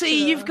know, at each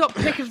sea, to you've their- got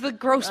pick of the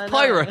gross I know.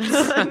 pirates.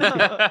 I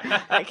know.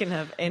 I can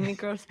have any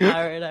gross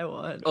pirate I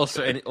want.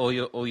 Also, all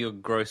your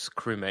gross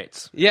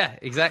crewmates. Yeah,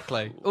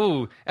 exactly.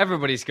 Ooh,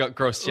 everybody's got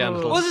gross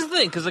genitals. Well, this is the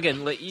thing, because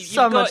again, like,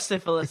 So you've much got,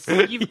 syphilis.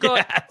 you've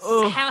got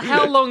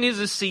how long is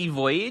a sea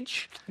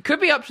voyage? It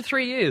could be up to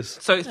 3 years.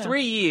 So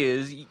 3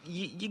 years,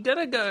 you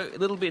gotta go a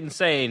little bit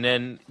insane,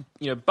 and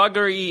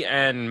buggery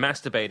and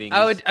masturbating.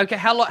 Okay.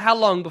 How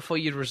long before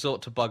you'd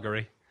resort to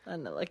buggery? I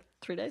don't know, like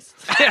 3 days.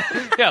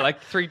 Yeah,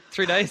 like three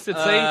days at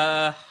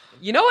sea.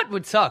 You know what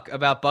would suck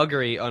about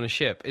buggery on a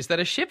ship is that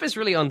a ship is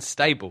really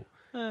unstable,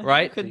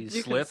 right? You could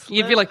slip.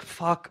 You'd be like,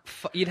 fuck.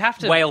 You'd have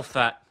to. whale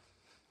fat.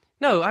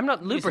 No, I'm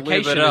not. lube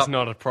Lubrication it is up.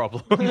 not a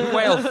problem.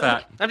 Whale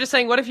fat. I'm just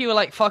saying, what if you were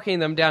like fucking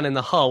them down in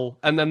the hull,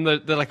 and then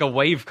the like a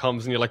wave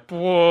comes, and you're like,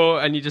 whoa,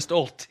 and you just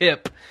all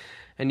tip,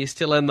 and you're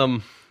still in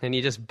them, and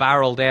you just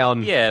barrel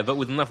down. Yeah, but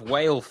with enough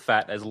whale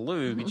fat as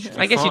lube, it should be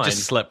I guess you fine.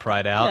 just slip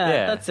right out.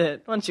 Yeah, that's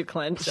it. Once you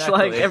clench,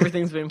 Exactly. like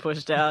everyth's been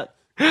pushed out.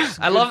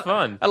 I love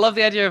fun. I love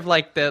the idea of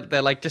like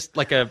they're like just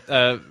like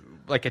a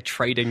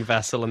trading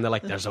vessel, and they're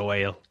like, "There's a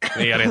whale.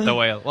 We gotta get the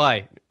whale.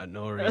 Why?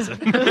 No reason.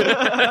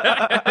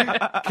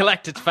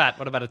 Collect its fat.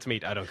 What about its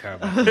meat? I don't care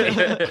about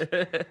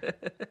its meat."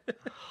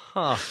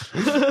 Huh.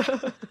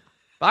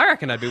 I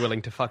reckon I'd be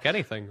willing to fuck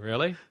anything,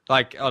 really.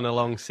 Like, on a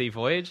long sea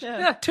voyage.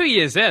 Yeah, 2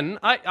 years in,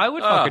 I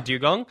would fuck a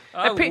dugong.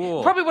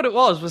 Probably what it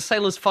was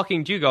sailors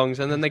fucking dugongs,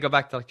 and then they go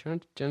back to like, do you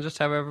want to just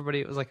have everybody,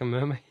 it was like a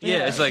mermaid?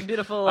 Yeah, it's like,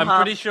 beautiful. I'm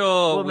pretty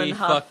sure woman, we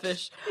half fucked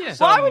fish. Yeah.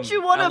 Why would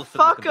you want to elephant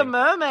fuck a looking thing.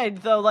 mermaid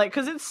though? Like,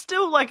 because it's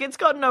still like it's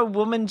got no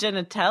woman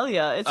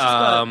genitalia. It's just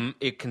got.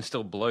 It can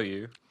still blow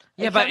you.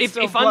 Yeah, It but can if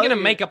still I'm blow going to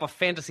you. make up a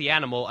fantasy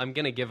animal, I'm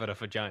going to give it a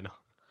vagina.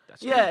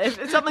 Yeah, if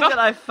it's something that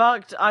I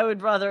fucked, I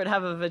would rather it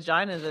have a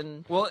vagina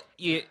than. Well,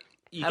 you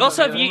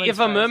Also, a woman's if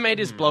a face. mermaid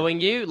is blowing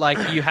you,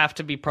 like, you have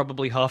to be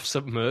probably half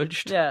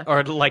submerged. Yeah. Or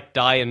it'll, like,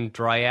 die and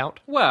dry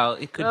out. well,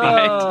 it could be.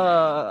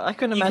 I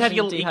couldn't You could have imagine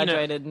your-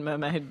 dehydrated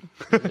mermaid.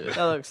 That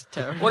looks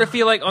terrible. What if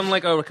you're like on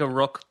like a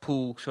rock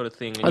pool sort of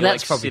thing, and you're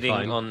that's like probably sitting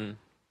fine. on?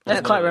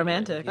 That's quite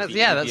romantic. With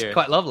That's your-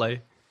 quite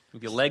lovely.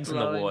 with your legs in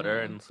the Blowing. water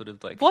and sort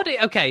of like.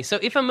 Okay, so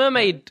if a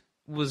mermaid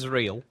was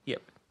real,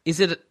 Yep. is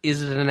it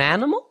an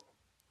animal?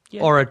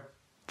 Yeah. Or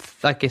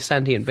like a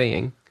sentient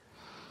being?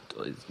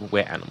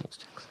 We're animals,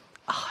 Jackson.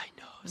 I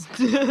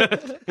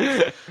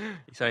know.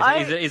 So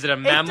is it a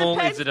mammal?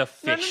 Is it a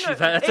fish? No.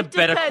 That's a It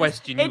better depends.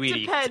 question, you It idiot.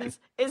 depends.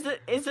 Is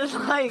it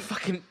like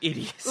Fucking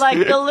idiots. like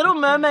the Little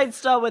Mermaid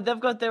style where they've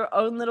got their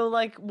own little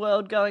like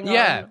world going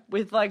Yeah. on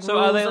with like So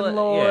are rules they and like-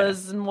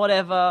 laws and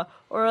whatever,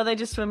 or are they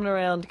just swimming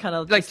around kind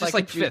of Like just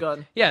like a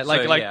dugong? yeah,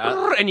 like So, like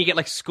yeah. and you get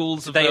like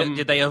schools of did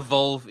them. they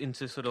evolve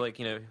into sort of like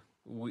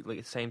like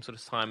the same sort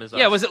of time as us?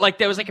 Yeah, was it like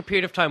there was like a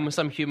period of time where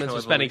some humans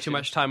were spending too Coevolution.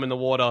 much time in the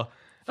water,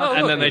 Oh,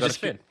 and look, then they you got just a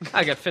fin.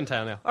 I got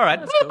fintail now. All right,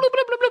 bloop, bloop,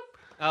 bloop, bloop,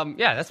 bloop.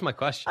 Yeah, that's my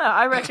question.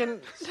 I reckon.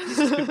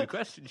 Stupid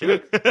question,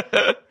 Jack.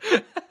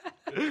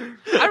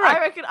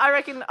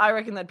 I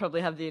reckon they'd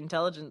probably have the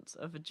intelligence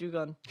of a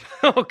dugong.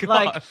 Oh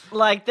god.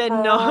 Like they're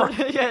not.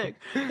 Yeah,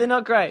 they're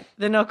not great.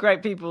 They're not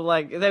great people.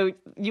 Like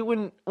you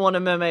wouldn't want a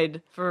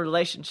mermaid for a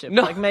relationship.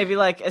 No. Like maybe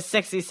like a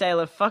sexy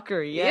sailor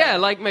fuckery. yeah,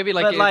 like maybe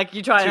like but like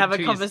you try and have a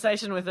two-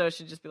 conversation with her,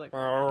 she'd just be like,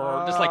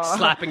 just like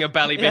slapping her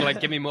belly, being like,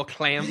 "Give me more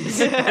clams."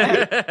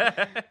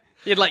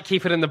 You'd like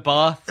keep it in the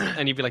bath,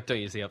 and you'd be like, "Don't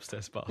use the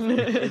upstairs bath."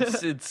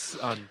 It's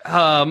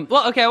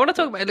Well, okay, I want to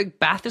talk about like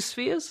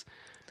bathyspheres,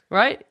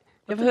 right?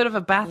 You ever heard of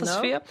a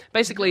bathysphere?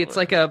 Basically, it's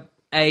like a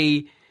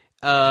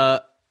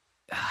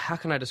how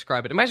can I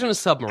describe it? Imagine a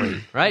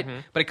submarine, right?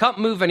 But it can't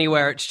move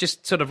anywhere. It's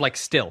just sort of like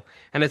still,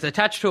 and it's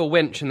attached to a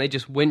winch, and they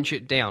just winch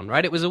it down,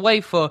 right? It was a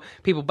way for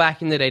people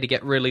back in the day to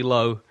get really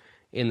low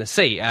in the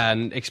sea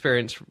and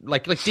experience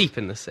like deep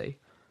in the sea.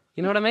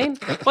 You know what I mean?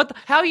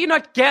 How are you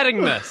not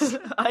getting this?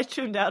 I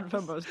tuned out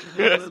for most of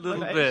it. a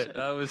little bit.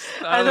 I was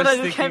And then I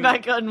just thinking came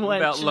back and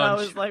went, about and I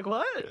lunch. was like,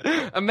 what?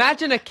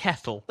 Imagine a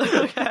kettle.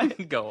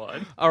 Go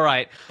on. All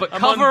right, but I'm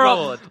cover on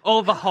board. up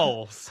all the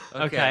holes.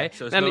 Okay,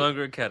 So it's Then no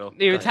longer a kettle.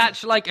 you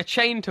attach like a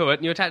chain to it,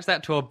 and you attach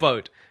that to a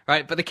boat,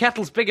 right? But the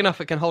kettle's big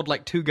enough it can hold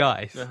like two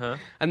guys.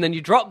 And then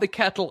you drop the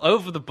kettle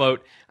over the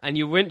boat, and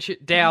you winch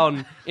it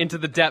down into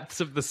the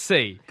depths of the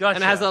sea. Gotcha.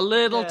 And it has a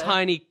little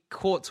tiny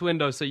quartz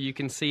window so you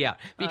can see out.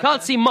 But you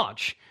can't see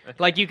much.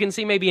 Like you can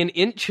see maybe an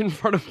inch in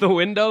front of the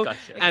window.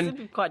 Gotcha. And It'd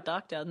be quite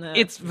dark down there.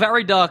 it's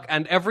very dark,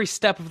 and every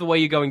step of the way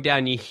you're going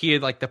down, you hear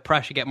like the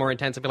pressure get more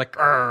intense and be like,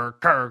 grr,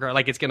 grr, grr,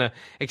 like it's gonna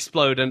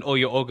explode, and all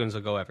your organs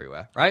will go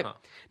everywhere, right?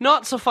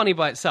 Not so funny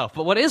by itself,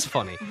 but what is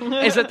funny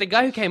is that the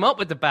guy who came up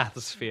with the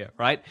bathysphere,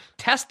 right,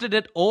 tested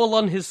it all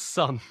on his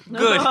son.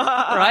 Good,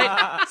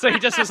 right? So he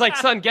just was like,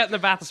 "Son, get in the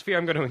bathysphere.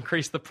 I'm going to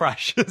increase the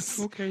pressures."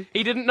 Okay.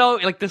 He didn't know,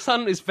 like, the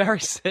son is very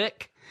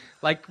sick.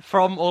 Like,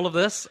 from all of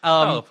this. it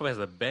probably has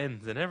the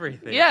bends and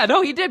everything. Yeah,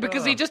 no, he did,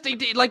 because he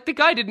did, like,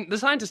 the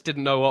scientist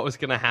didn't know what was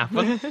going to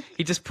happen.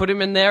 He just put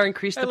him in there,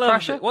 increased I the love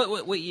pressure. it.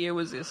 What year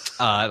was this?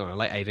 I don't know,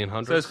 like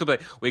 1800s. So this could be,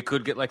 we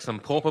could get like some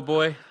pauper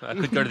boy. I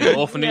could go to the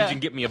orphanage Yeah.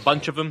 and get me a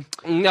bunch of them.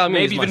 No, I mean,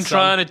 Maybe he's my even son.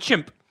 try on a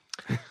chimp.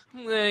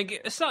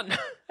 Get a son.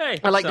 Hey,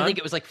 I like to son. think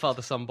it was like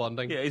father-son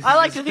bonding. Yeah, I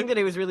like to think that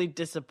he was really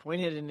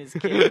disappointed in his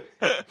kid.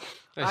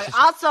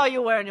 I saw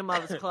you wearing your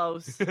mother's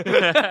clothes.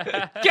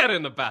 Get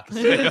in the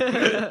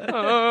bathysphere.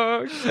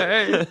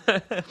 Okay.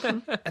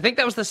 I think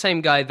that was the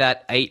same guy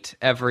that ate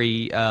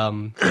every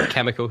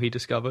chemical he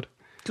discovered.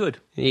 Good.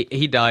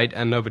 He died,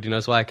 and nobody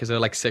knows why, because there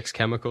were like 6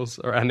 chemicals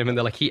around him, and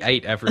they're like, he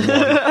ate every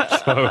one.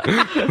 So,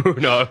 who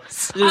knows?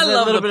 There's I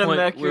love a little the bit of point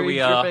mercury where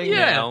we are dripping.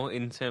 Yeah. now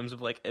in terms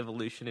of like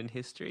evolution in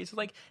history. It's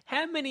like,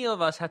 how many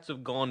of us had to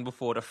have gone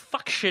before to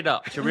fuck shit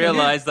up to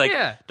realize like,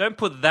 Yeah. don't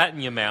put that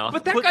in your mouth.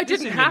 But that put guy this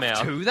didn't in your have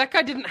mouth. to. That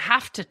guy didn't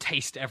have to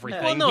taste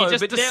everything. Well, no, he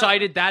just but now-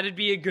 decided that'd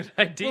be a good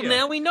idea. Well,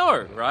 now we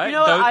know, right? You know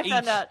what Don't I eat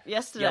found out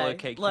yesterday? yellow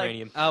cake Like,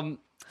 uranium.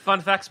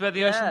 Fun facts about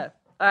the ocean. Yeah.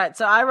 All right,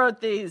 so I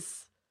wrote these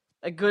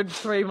a good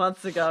 3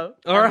 months ago.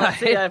 All And right. let's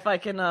see if I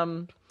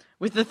can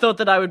with the thought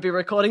that I would be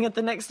recording it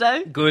the next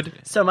day. Good.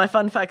 So my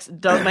fun facts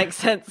don't make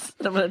sense.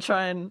 I'm going to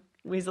try and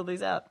weasel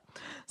these out.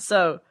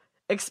 So,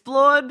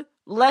 explored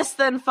less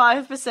than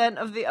 5%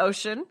 of the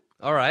ocean.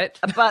 All right.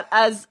 But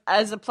as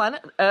a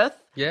planet Earth,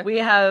 Yeah. we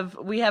have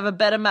a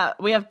better map.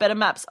 We have better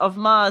maps of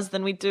Mars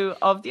than we do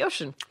of the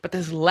ocean. But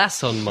there's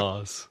less on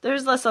Mars. There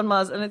is less on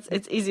Mars, and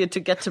it's easier to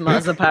get to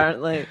Mars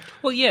apparently.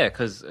 Well, yeah,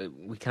 because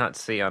we can't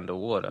see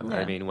underwater.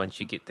 I mean, once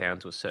you get down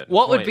to a certain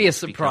What point, would be a it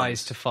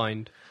surprise to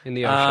find in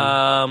the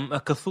ocean? becomes, a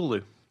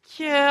Cthulhu.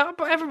 Yeah,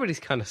 but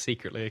everybody's kind of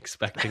secretly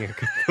expecting a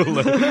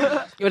Cthulhu.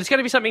 But it's going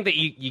to be something that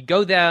you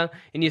go there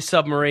in your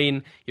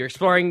submarine, you're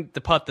exploring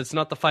the part that's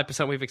not the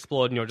 5% we've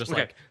explored, and you're just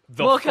like,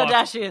 the More fuck?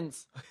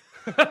 Kardashians.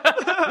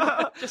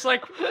 Just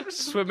like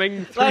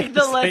swimming through Like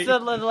the sea.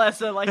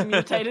 lesser, like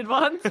mutated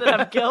ones that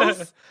have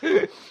gills.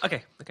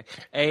 Okay.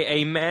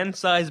 A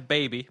man-sized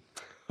baby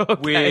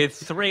with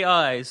 3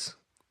 eyes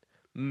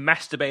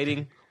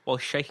masturbating while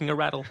shaking a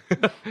rattle.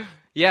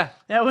 Yeah.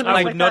 Yeah, we're not I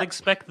like would not that.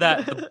 expect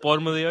that at the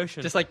bottom of the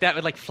ocean. Just like that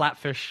with like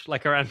flatfish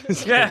like around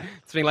his Yeah.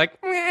 It's being like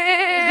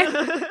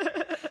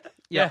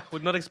yeah,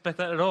 would not expect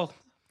that at all.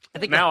 I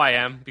think now I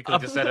am because I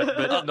just said it,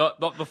 but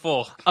not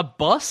before. a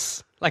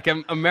bus, like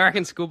an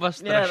American school bus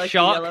that Yeah, a like the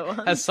shark yellow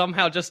one. has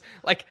somehow just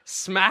like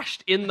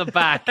smashed in the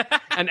back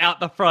and out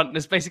the front and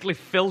has basically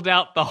filled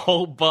out the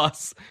whole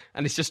bus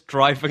and it's just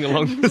driving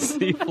along the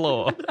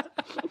seafloor.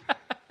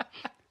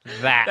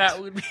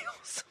 That would be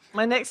awesome.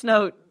 My next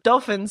note: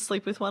 dolphins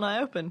sleep with one eye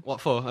open. What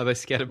for? Are they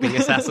scared of being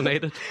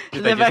assassinated?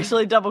 They've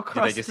actually double Did they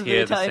crossed just the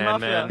hear the Italian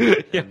Sandman?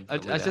 mafia. Yeah,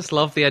 I just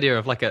love the idea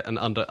of like an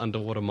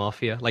underwater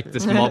mafia, like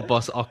this mob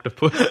boss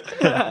octopus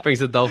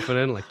brings a dolphin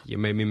in, like, you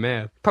made me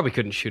mad. Probably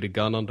couldn't shoot a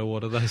gun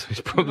underwater though, so it's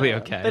probably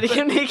okay. But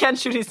he can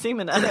shoot his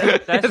semen at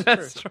it.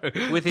 That's true.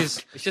 With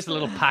his It's just a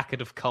little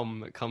packet of cum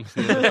that comes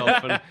near the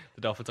dolphin.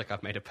 The dolphin's like,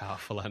 I've made a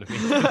powerful enemy.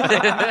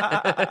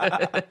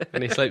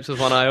 And he sleeps with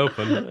one eye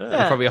open.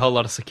 And probably a whole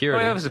lot of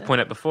security. I was to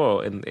point out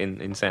before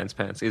in Sans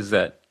Pants is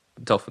that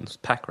dolphins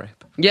pack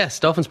rape. Yes,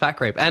 dolphins pack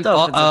rape. And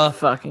Dolphins are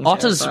fucking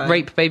otters terrifying.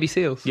 rape baby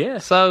seals. Yeah.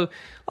 So,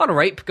 a lot of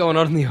rape going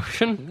on in the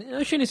ocean. The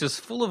ocean is just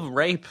full of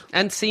rape.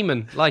 And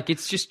semen. Like,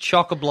 it's just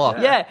chock-a-block.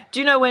 Yeah. Do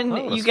you know when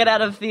you that's get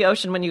out of the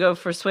ocean, when you go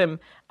for a swim,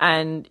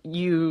 and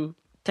you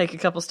take a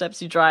couple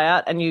steps, you dry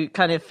out, and you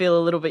kind of feel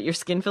a little bit, your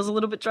skin feels a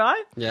little bit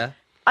dry? Yeah.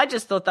 I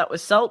just thought that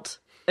was salt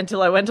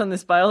until I went on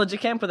this biology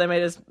camp where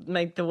they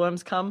made the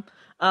worms come.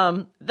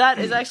 That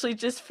is actually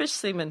just fish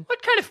semen.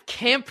 What kind of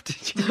camp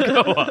did you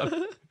go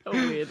on? A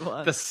weird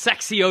one. The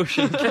sexy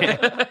ocean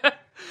camp.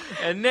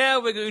 And now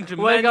we're going to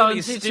We're manually going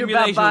to teach you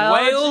stimulate about a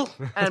whale.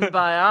 biology and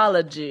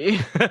biology.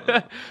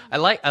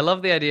 I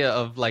love the idea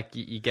of like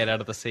you get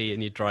out of the sea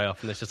and you dry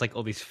off and there's just like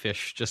all these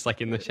fish just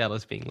like in the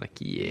shallows being like,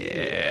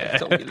 yeah.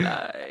 Don't be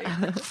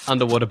lying.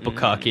 Underwater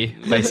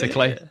bukkake,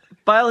 basically.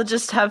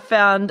 Biologists have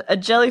found a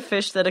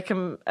jellyfish that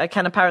can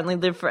apparently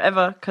live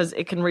forever because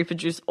it can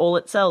reproduce all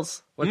its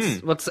cells.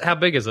 How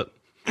big is it?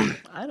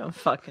 I don't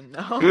fucking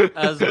know.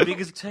 As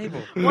big as a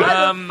table.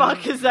 Why the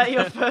fuck is that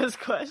your first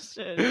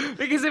question?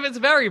 Because if it's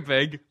very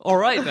big, all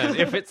right then.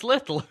 If it's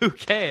little, who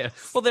cares?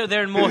 Well,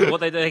 they're immortal.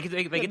 What they get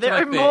to They're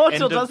like immortal. the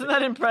end of, Doesn't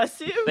that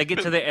impress you? They get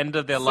to the end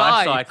of their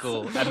life Sides.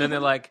 cycle, and then they're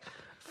like,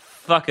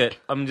 "Fuck it,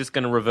 I'm just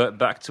going to revert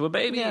back to a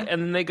baby." Yeah.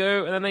 And then they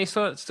go, and then they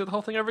start the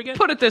whole thing over again.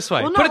 Put it this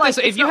way. Well, Put not it this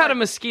like- way. it's If you not had a like-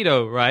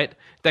 mosquito, right,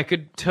 that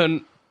could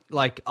turn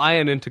like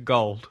iron into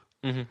gold,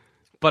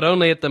 but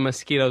only at the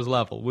mosquito's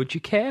level, would you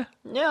care?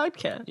 Yeah, I'd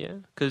care. Yeah,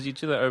 because you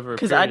do that over a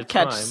Because period I'd of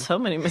catch time. so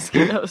many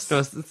mosquitoes. No,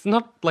 it's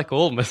not like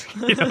all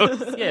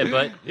mosquitoes. Yeah,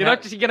 but You're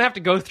gonna have to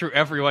go through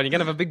everyone. You're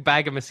gonna have a big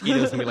bag of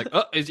mosquitoes and be like,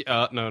 oh,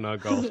 no,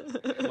 gold.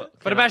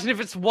 But imagine if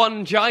it's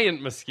one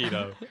giant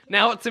mosquito.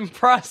 Now it's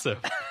impressive.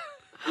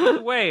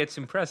 either way, it's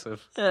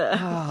impressive.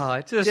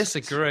 I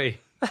disagree.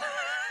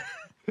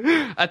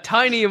 A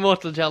tiny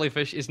immortal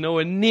jellyfish is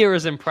nowhere near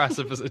as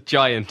impressive as a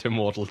giant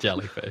immortal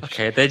jellyfish.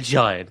 Okay, they're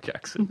giant,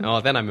 Jackson.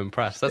 Oh, then I'm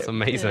impressed. That's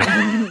amazing.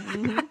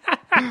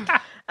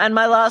 And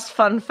my last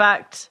fun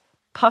fact,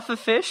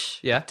 pufferfish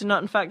Yeah. do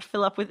not in fact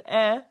fill up with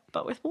air,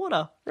 but with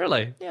water.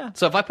 Really? Yeah.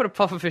 So if I put a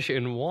pufferfish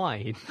in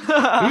wine,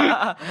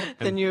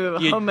 Then you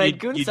homemade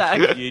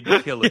goonsack.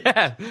 You'd kill it.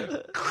 yeah,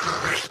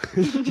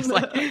 just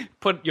like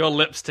put your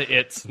lips to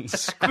its and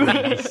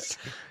squeeze.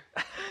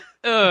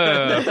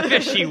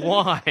 Fishy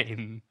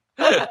wine.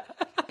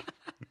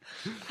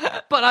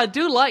 But I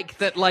do like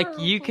that, like,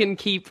 you can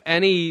keep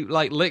any,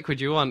 like,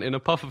 liquid you want in a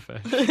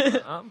pufferfish.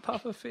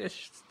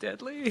 Pufferfish, it's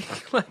deadly.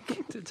 Like,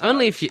 it's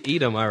Only if you eat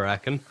them, I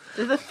reckon.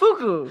 They're the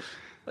fugu.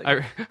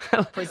 I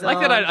like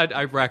that,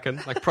 I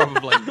reckon. Like,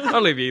 probably.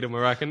 Only if you eat them, I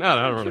reckon. I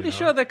don't really pretty know.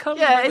 sure they're covered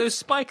Yeah, with it's- those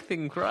spike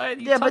things, right?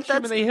 You Yeah, but touch them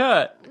and that's- they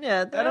hurt.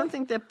 Yeah, I don't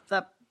think they're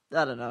that.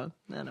 I don't know.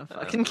 I don't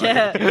fucking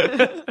care.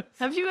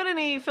 Have you got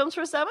any films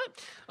for us, Abbott?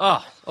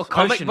 Oh,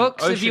 Comic ocean-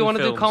 books, if ocean you want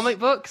to do films. comic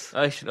books.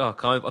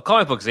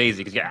 Comic book's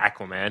easy because you get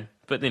Aquaman.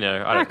 But, you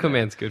know, I don't know.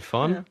 Aquaman's good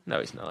fun. No,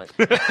 he's not.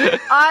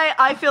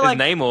 I feel There's like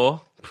Namor,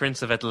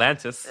 Prince of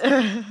Atlantis.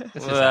 It's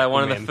just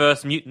One of the Aquaman.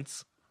 first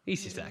mutants.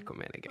 He's just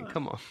Aquaman again.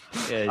 Come on.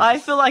 Yeah, I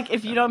feel like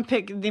if you don't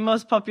pick the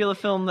most popular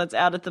film that's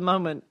out at the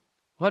moment,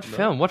 What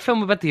film? What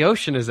film about the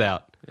ocean is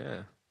out?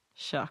 Yeah.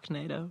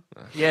 Sharknado.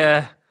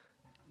 Yeah.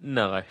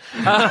 No.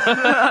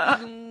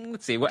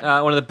 Let's see. One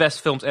of the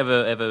best films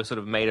ever sort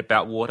of made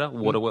about water,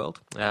 Waterworld.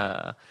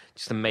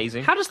 Just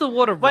amazing. How does the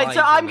water Wait, rise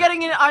so I'm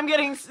in it?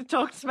 getting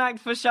talk smacked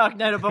for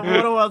Sharknado, but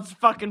Waterworld's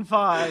fucking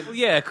fine.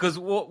 Yeah, because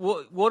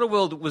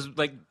Waterworld was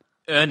like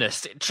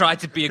earnest. It tried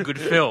to be a good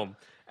film.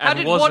 How And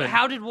did wasn't.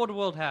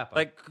 Waterworld happen?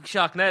 Like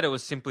Sharknado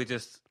was simply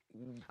just.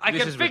 I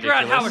this can is figure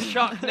out how a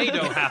ridiculous.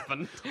 Sharknado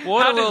happened.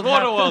 Waterworld how did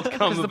Waterworld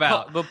come because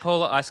about? The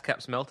polar ice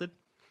caps melted.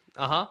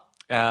 Uh-huh.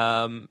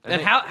 And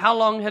And how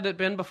long had it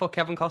been before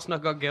Kevin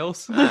Costner got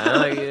gills?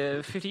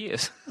 50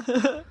 years.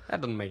 That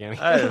doesn't make any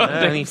I don't know.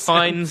 And he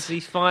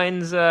sense.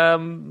 finds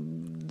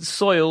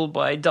soil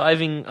by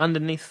diving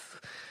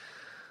underneath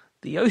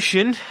the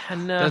ocean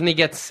and Doesn't he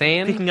get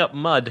sand? picking up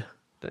mud.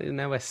 Doesn't he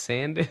know where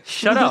sand is?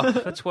 Shut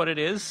up. That's what it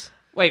is.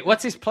 Wait,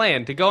 what's his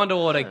plan? To go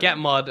underwater, get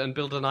mud, and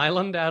build an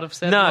island out of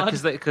said No,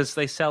 mud? because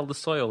they sell the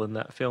soil in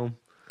that film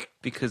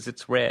because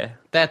it's rare.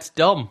 That's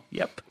dumb.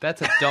 Yep.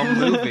 That's a dumb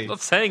movie. I'm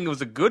not saying it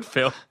was a good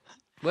film.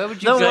 Where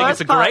would you The I'm saying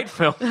worst it's a great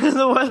film.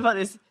 The worst part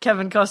is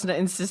Kevin Costner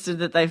insisted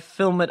that they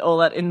film it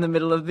all out in the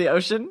middle of the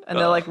ocean, and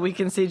they're like, "We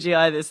can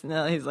CGI this."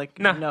 And he's like,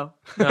 "No."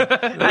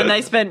 And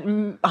they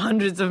spent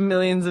hundreds of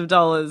millions of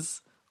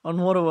dollars on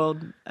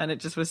Waterworld, and it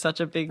just was such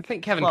a big. I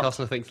think Kevin flop.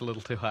 Costner thinks a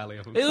little too highly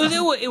of It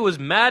himself. was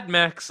Mad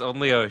Max on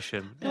the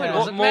ocean. was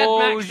What it? Mad more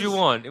Max would you was-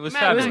 want? It was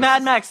Mad It was fabulous.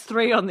 Mad Max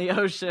 3 on the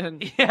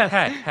ocean.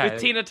 Hey.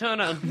 With Tina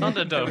Turner and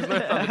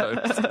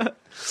Thunderdome.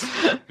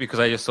 Because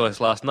I just saw this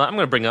last night. I'm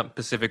going to bring up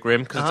Pacific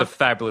Rim because it's a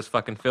fabulous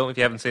fucking film. If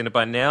you haven't seen it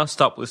by now,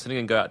 stop listening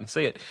and go out and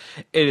see it.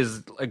 It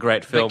is a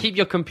great film. But keep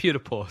your computer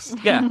paused.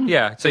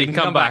 Yeah. So you can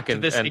come back to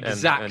and this and,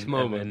 exact and,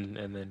 moment.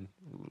 and then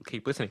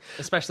keep listening.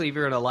 Especially if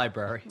you're in a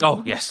library.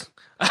 Oh yes.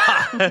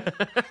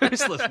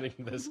 Who's listening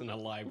to this in a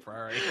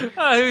library?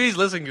 Who's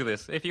listening to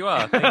this? If you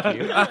are, thank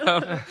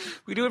you.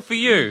 We do it for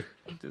you.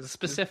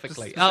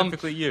 Specifically.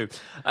 Specifically you.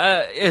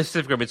 Yeah,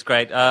 Pacific Rim, it's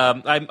great.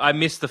 I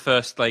missed the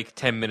first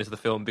 10 minutes of the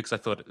film because I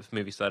thought the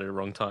movie started at the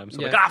wrong time. So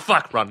I'm Yeah. like,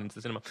 fuck, run into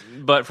the cinema.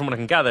 But from what I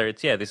can gather,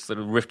 it's this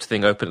little rift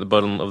thing open at the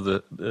bottom of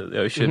the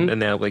ocean, and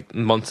now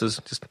monsters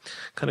just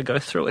kind of go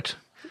through it.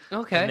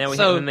 Okay. And now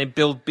so and they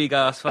build big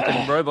ass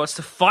fucking robots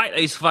to fight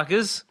these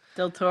fuckers,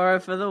 Del Toro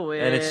for the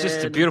win. and it's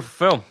just a beautiful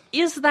film.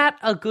 is that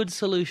a good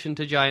solution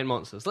to giant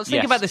monsters? Let's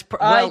think Yes. about this.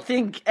 I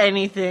think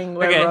anything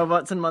where Okay.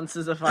 robots and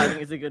monsters are fighting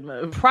is a good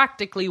move.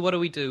 practically, what do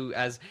we do?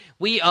 As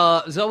we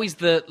are Zoe's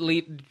the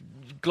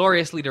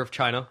glorious leader of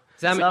China.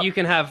 Sup? Zamet, you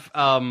can have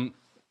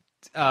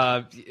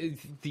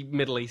the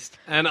Middle East,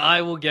 and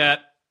I will get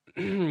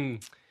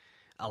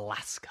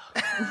Alaska.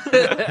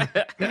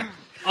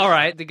 All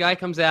right, the guy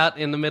comes out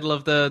in the middle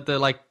of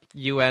the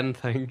UN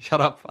thing. Shut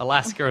up,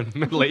 Alaska and the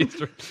Middle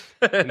East are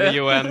in the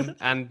UN,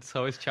 and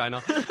so is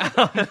China.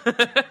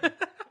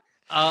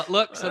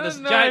 Look, so there's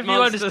giant if you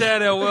monsters.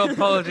 understand how world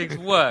politics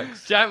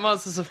works. Giant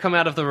monsters have come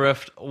out of the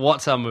rift.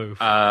 What's our move?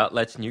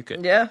 Let's nuke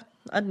it. Yeah,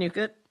 I'd nuke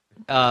it.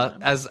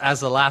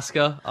 As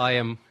Alaska, I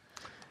am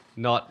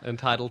not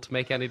entitled to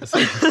make any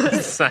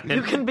decisions.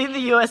 You can be the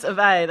US of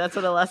A. That's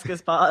what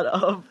Alaska's part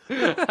of.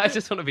 I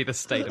just want to be the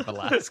state of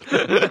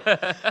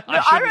Alaska.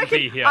 I shouldn't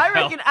be here. I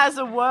reckon as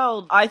a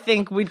world, I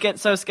think we'd get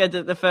so scared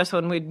that the first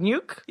one we'd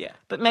nuke. Yeah.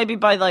 But maybe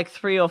by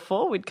 3 or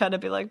 4, we'd kind of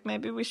be like,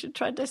 maybe we should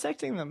try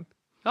dissecting them.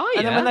 Oh, yeah.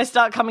 And then when they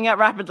start coming out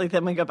rapidly,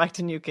 then we go back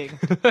to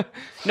nuking.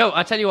 No,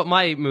 I tell you what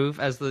my move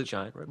as the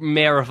Giant robot.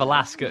 mayor of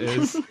Alaska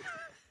is.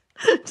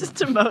 Just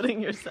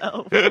demoting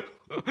yourself.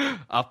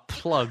 A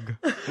plug.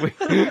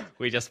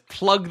 We just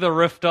plug the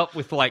rift up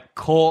with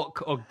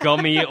cork or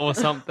gummy or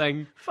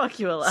something. Fuck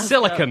you, Alaska.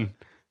 Silicon,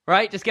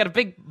 right? Just get a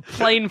big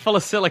plane full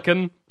of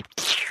silicon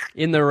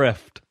in the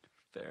rift.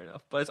 Fair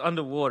enough. But it's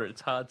underwater.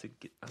 It's hard to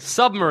get.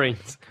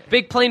 Submarines.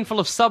 Big plane full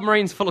of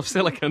submarines full of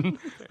silicon.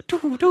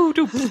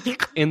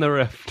 In the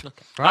rift.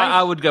 Right?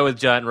 I would go with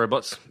giant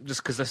robots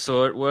just because I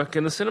saw it work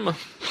in the cinema.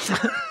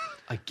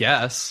 I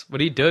guess. What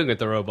are you doing with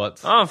the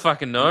robots? I don't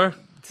fucking know.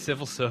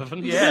 Civil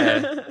servants?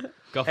 Yeah.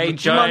 Government Hey,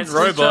 giant Monster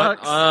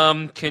robot.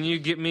 trucks. Can you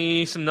get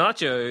me some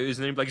nachos?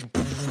 And then like,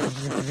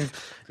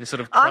 and sort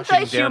of Aren't they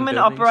crushing down human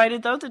buildings.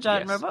 operated, though, the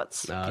giant Yes.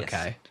 robots?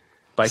 Okay.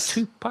 By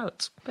 2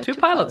 pilots. Two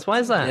pilots. Why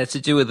is that? Yeah, it's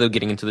to do with them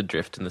getting into the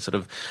drift and the sort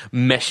of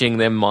meshing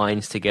their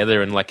minds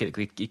together, and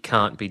it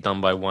can't be done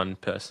by one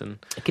person.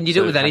 Can you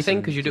do it with it has anything?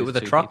 to Could you do it with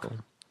a two truck? people.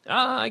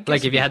 I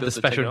guess If you had the built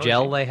special technology.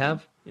 gel they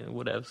have? Yeah,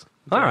 whatever.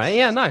 All right,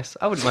 yeah, nice.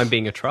 I wouldn't mind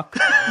being a truck.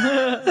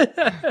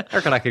 I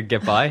reckon I could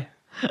get by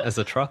as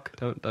a truck,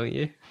 don't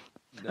you?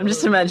 I'm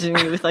just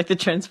imagining you with the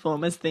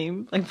Transformers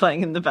theme,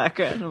 playing in the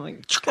background. I'm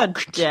like, God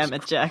damn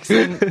it,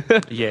 Jackson.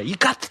 Yeah, you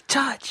got the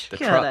touch. The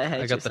God, truck. I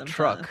hate I got you the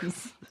truck.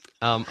 sometimes.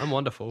 I'm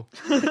wonderful.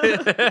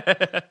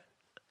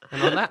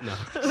 And on that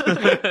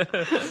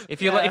note,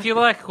 If you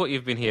like what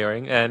you've been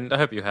hearing, and I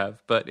hope you have,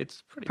 but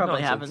it's pretty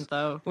Probably nonsense. haven't,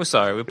 though. We're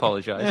sorry, we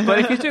apologise. But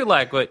if you do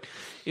like what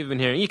you've been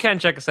hearing, you can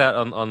check us out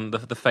on the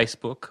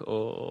Facebook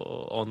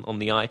or on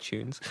the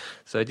iTunes.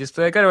 So just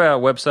go to our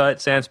website,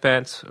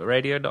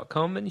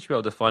 sanspantsradio.com, and you should be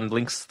able to find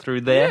links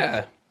through there.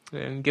 yeah.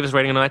 and give us a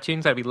rating on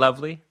iTunes. That'd be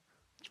lovely.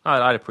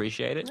 I'd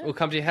appreciate it. We'll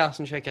come to your house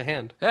and shake your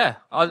hand. Yeah.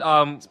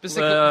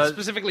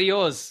 Specifically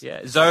yours.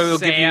 Yeah.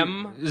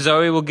 Sam.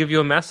 Zoe will give you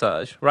a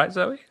massage, right,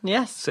 Zoe?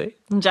 Yes. See?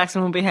 And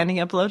Jackson will be handing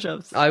out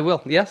blowjobs. I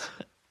will, yes.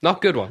 Not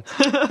good ones.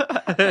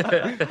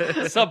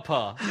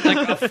 Subpar.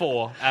 Like a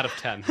 4 out of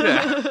 10.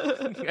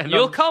 Yeah.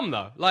 You'll come,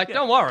 though. Like,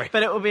 don't worry.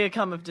 But it will be a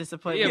come of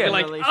disappointment. You'll be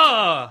like,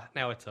 oh,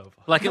 now it's over.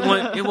 Like, it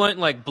won't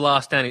like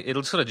blast down.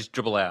 It'll sort of just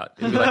dribble out.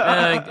 It'll be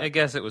like, I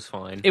guess it was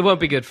fine. It won't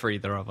be good for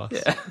either of us.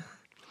 Yeah.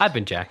 I've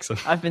been Jackson.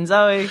 I've been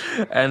Zoe.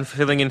 And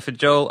filling in for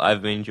Joel,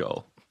 I've been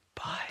Joel.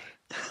 Bye.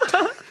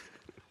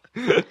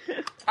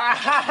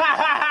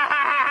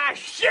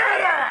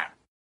 Shut up!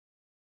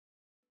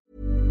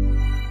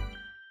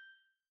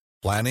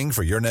 Planning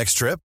for your next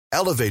trip?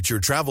 Elevate your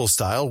travel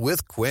style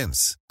with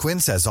Quince.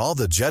 Quince has all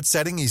the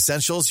jet-setting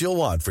essentials you'll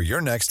want for your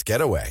next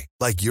getaway,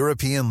 like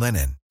European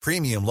linen,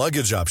 premium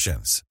luggage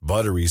options,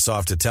 buttery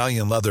soft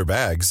Italian leather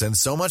bags, and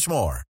so much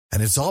more.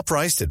 And it's all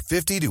priced at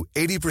 50 to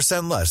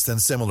 80% less than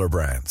similar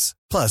brands.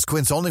 Plus,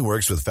 Quince only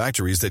works with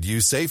factories that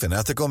use safe and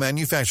ethical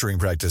manufacturing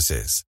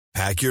practices.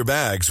 Pack your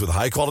bags with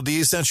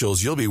high-quality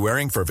essentials you'll be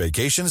wearing for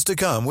vacations to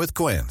come with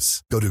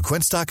Quince. Go to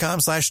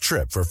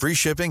quince.com/trip for free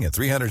shipping and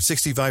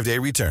 365-day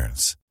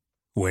returns.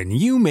 When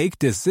you make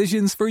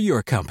decisions for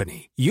your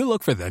company, you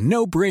look for the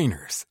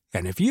no-brainers.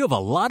 And if you have a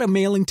lot of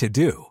mailing to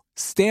do,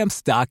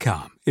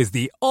 Stamps.com is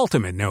the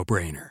ultimate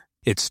no-brainer.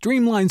 It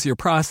streamlines your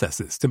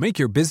processes to make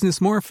your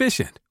business more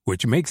efficient,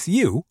 which makes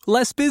you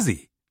less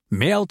busy.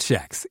 Mail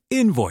checks,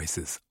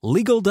 invoices,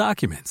 legal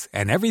documents,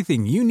 and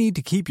everything you need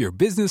to keep your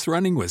business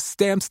running with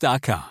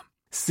Stamps.com.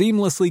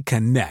 Seamlessly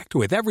connect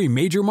with every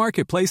major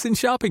marketplace and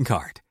shopping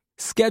cart.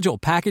 Schedule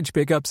package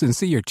pickups and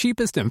see your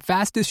cheapest and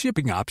fastest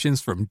shipping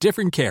options from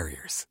different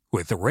carriers,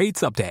 with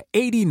rates up to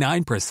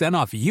 89%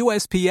 off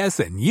USPS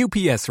and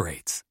UPS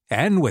rates.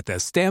 And with the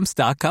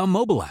Stamps.com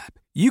mobile app,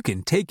 you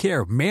can take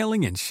care of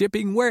mailing and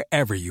shipping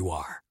wherever you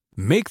are.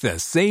 Make the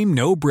same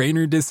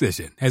no-brainer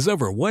decision as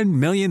over 1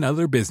 million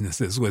other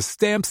businesses with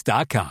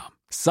Stamps.com.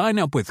 Sign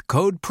up with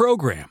code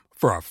PROGRAM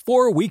for a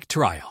 4-week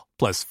trial,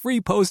 plus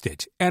free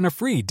postage and a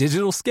free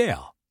digital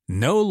scale.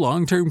 No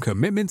long-term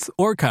commitments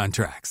or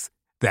contracts.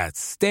 That's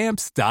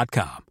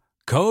Stamps.com.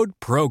 Code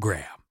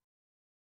PROGRAM.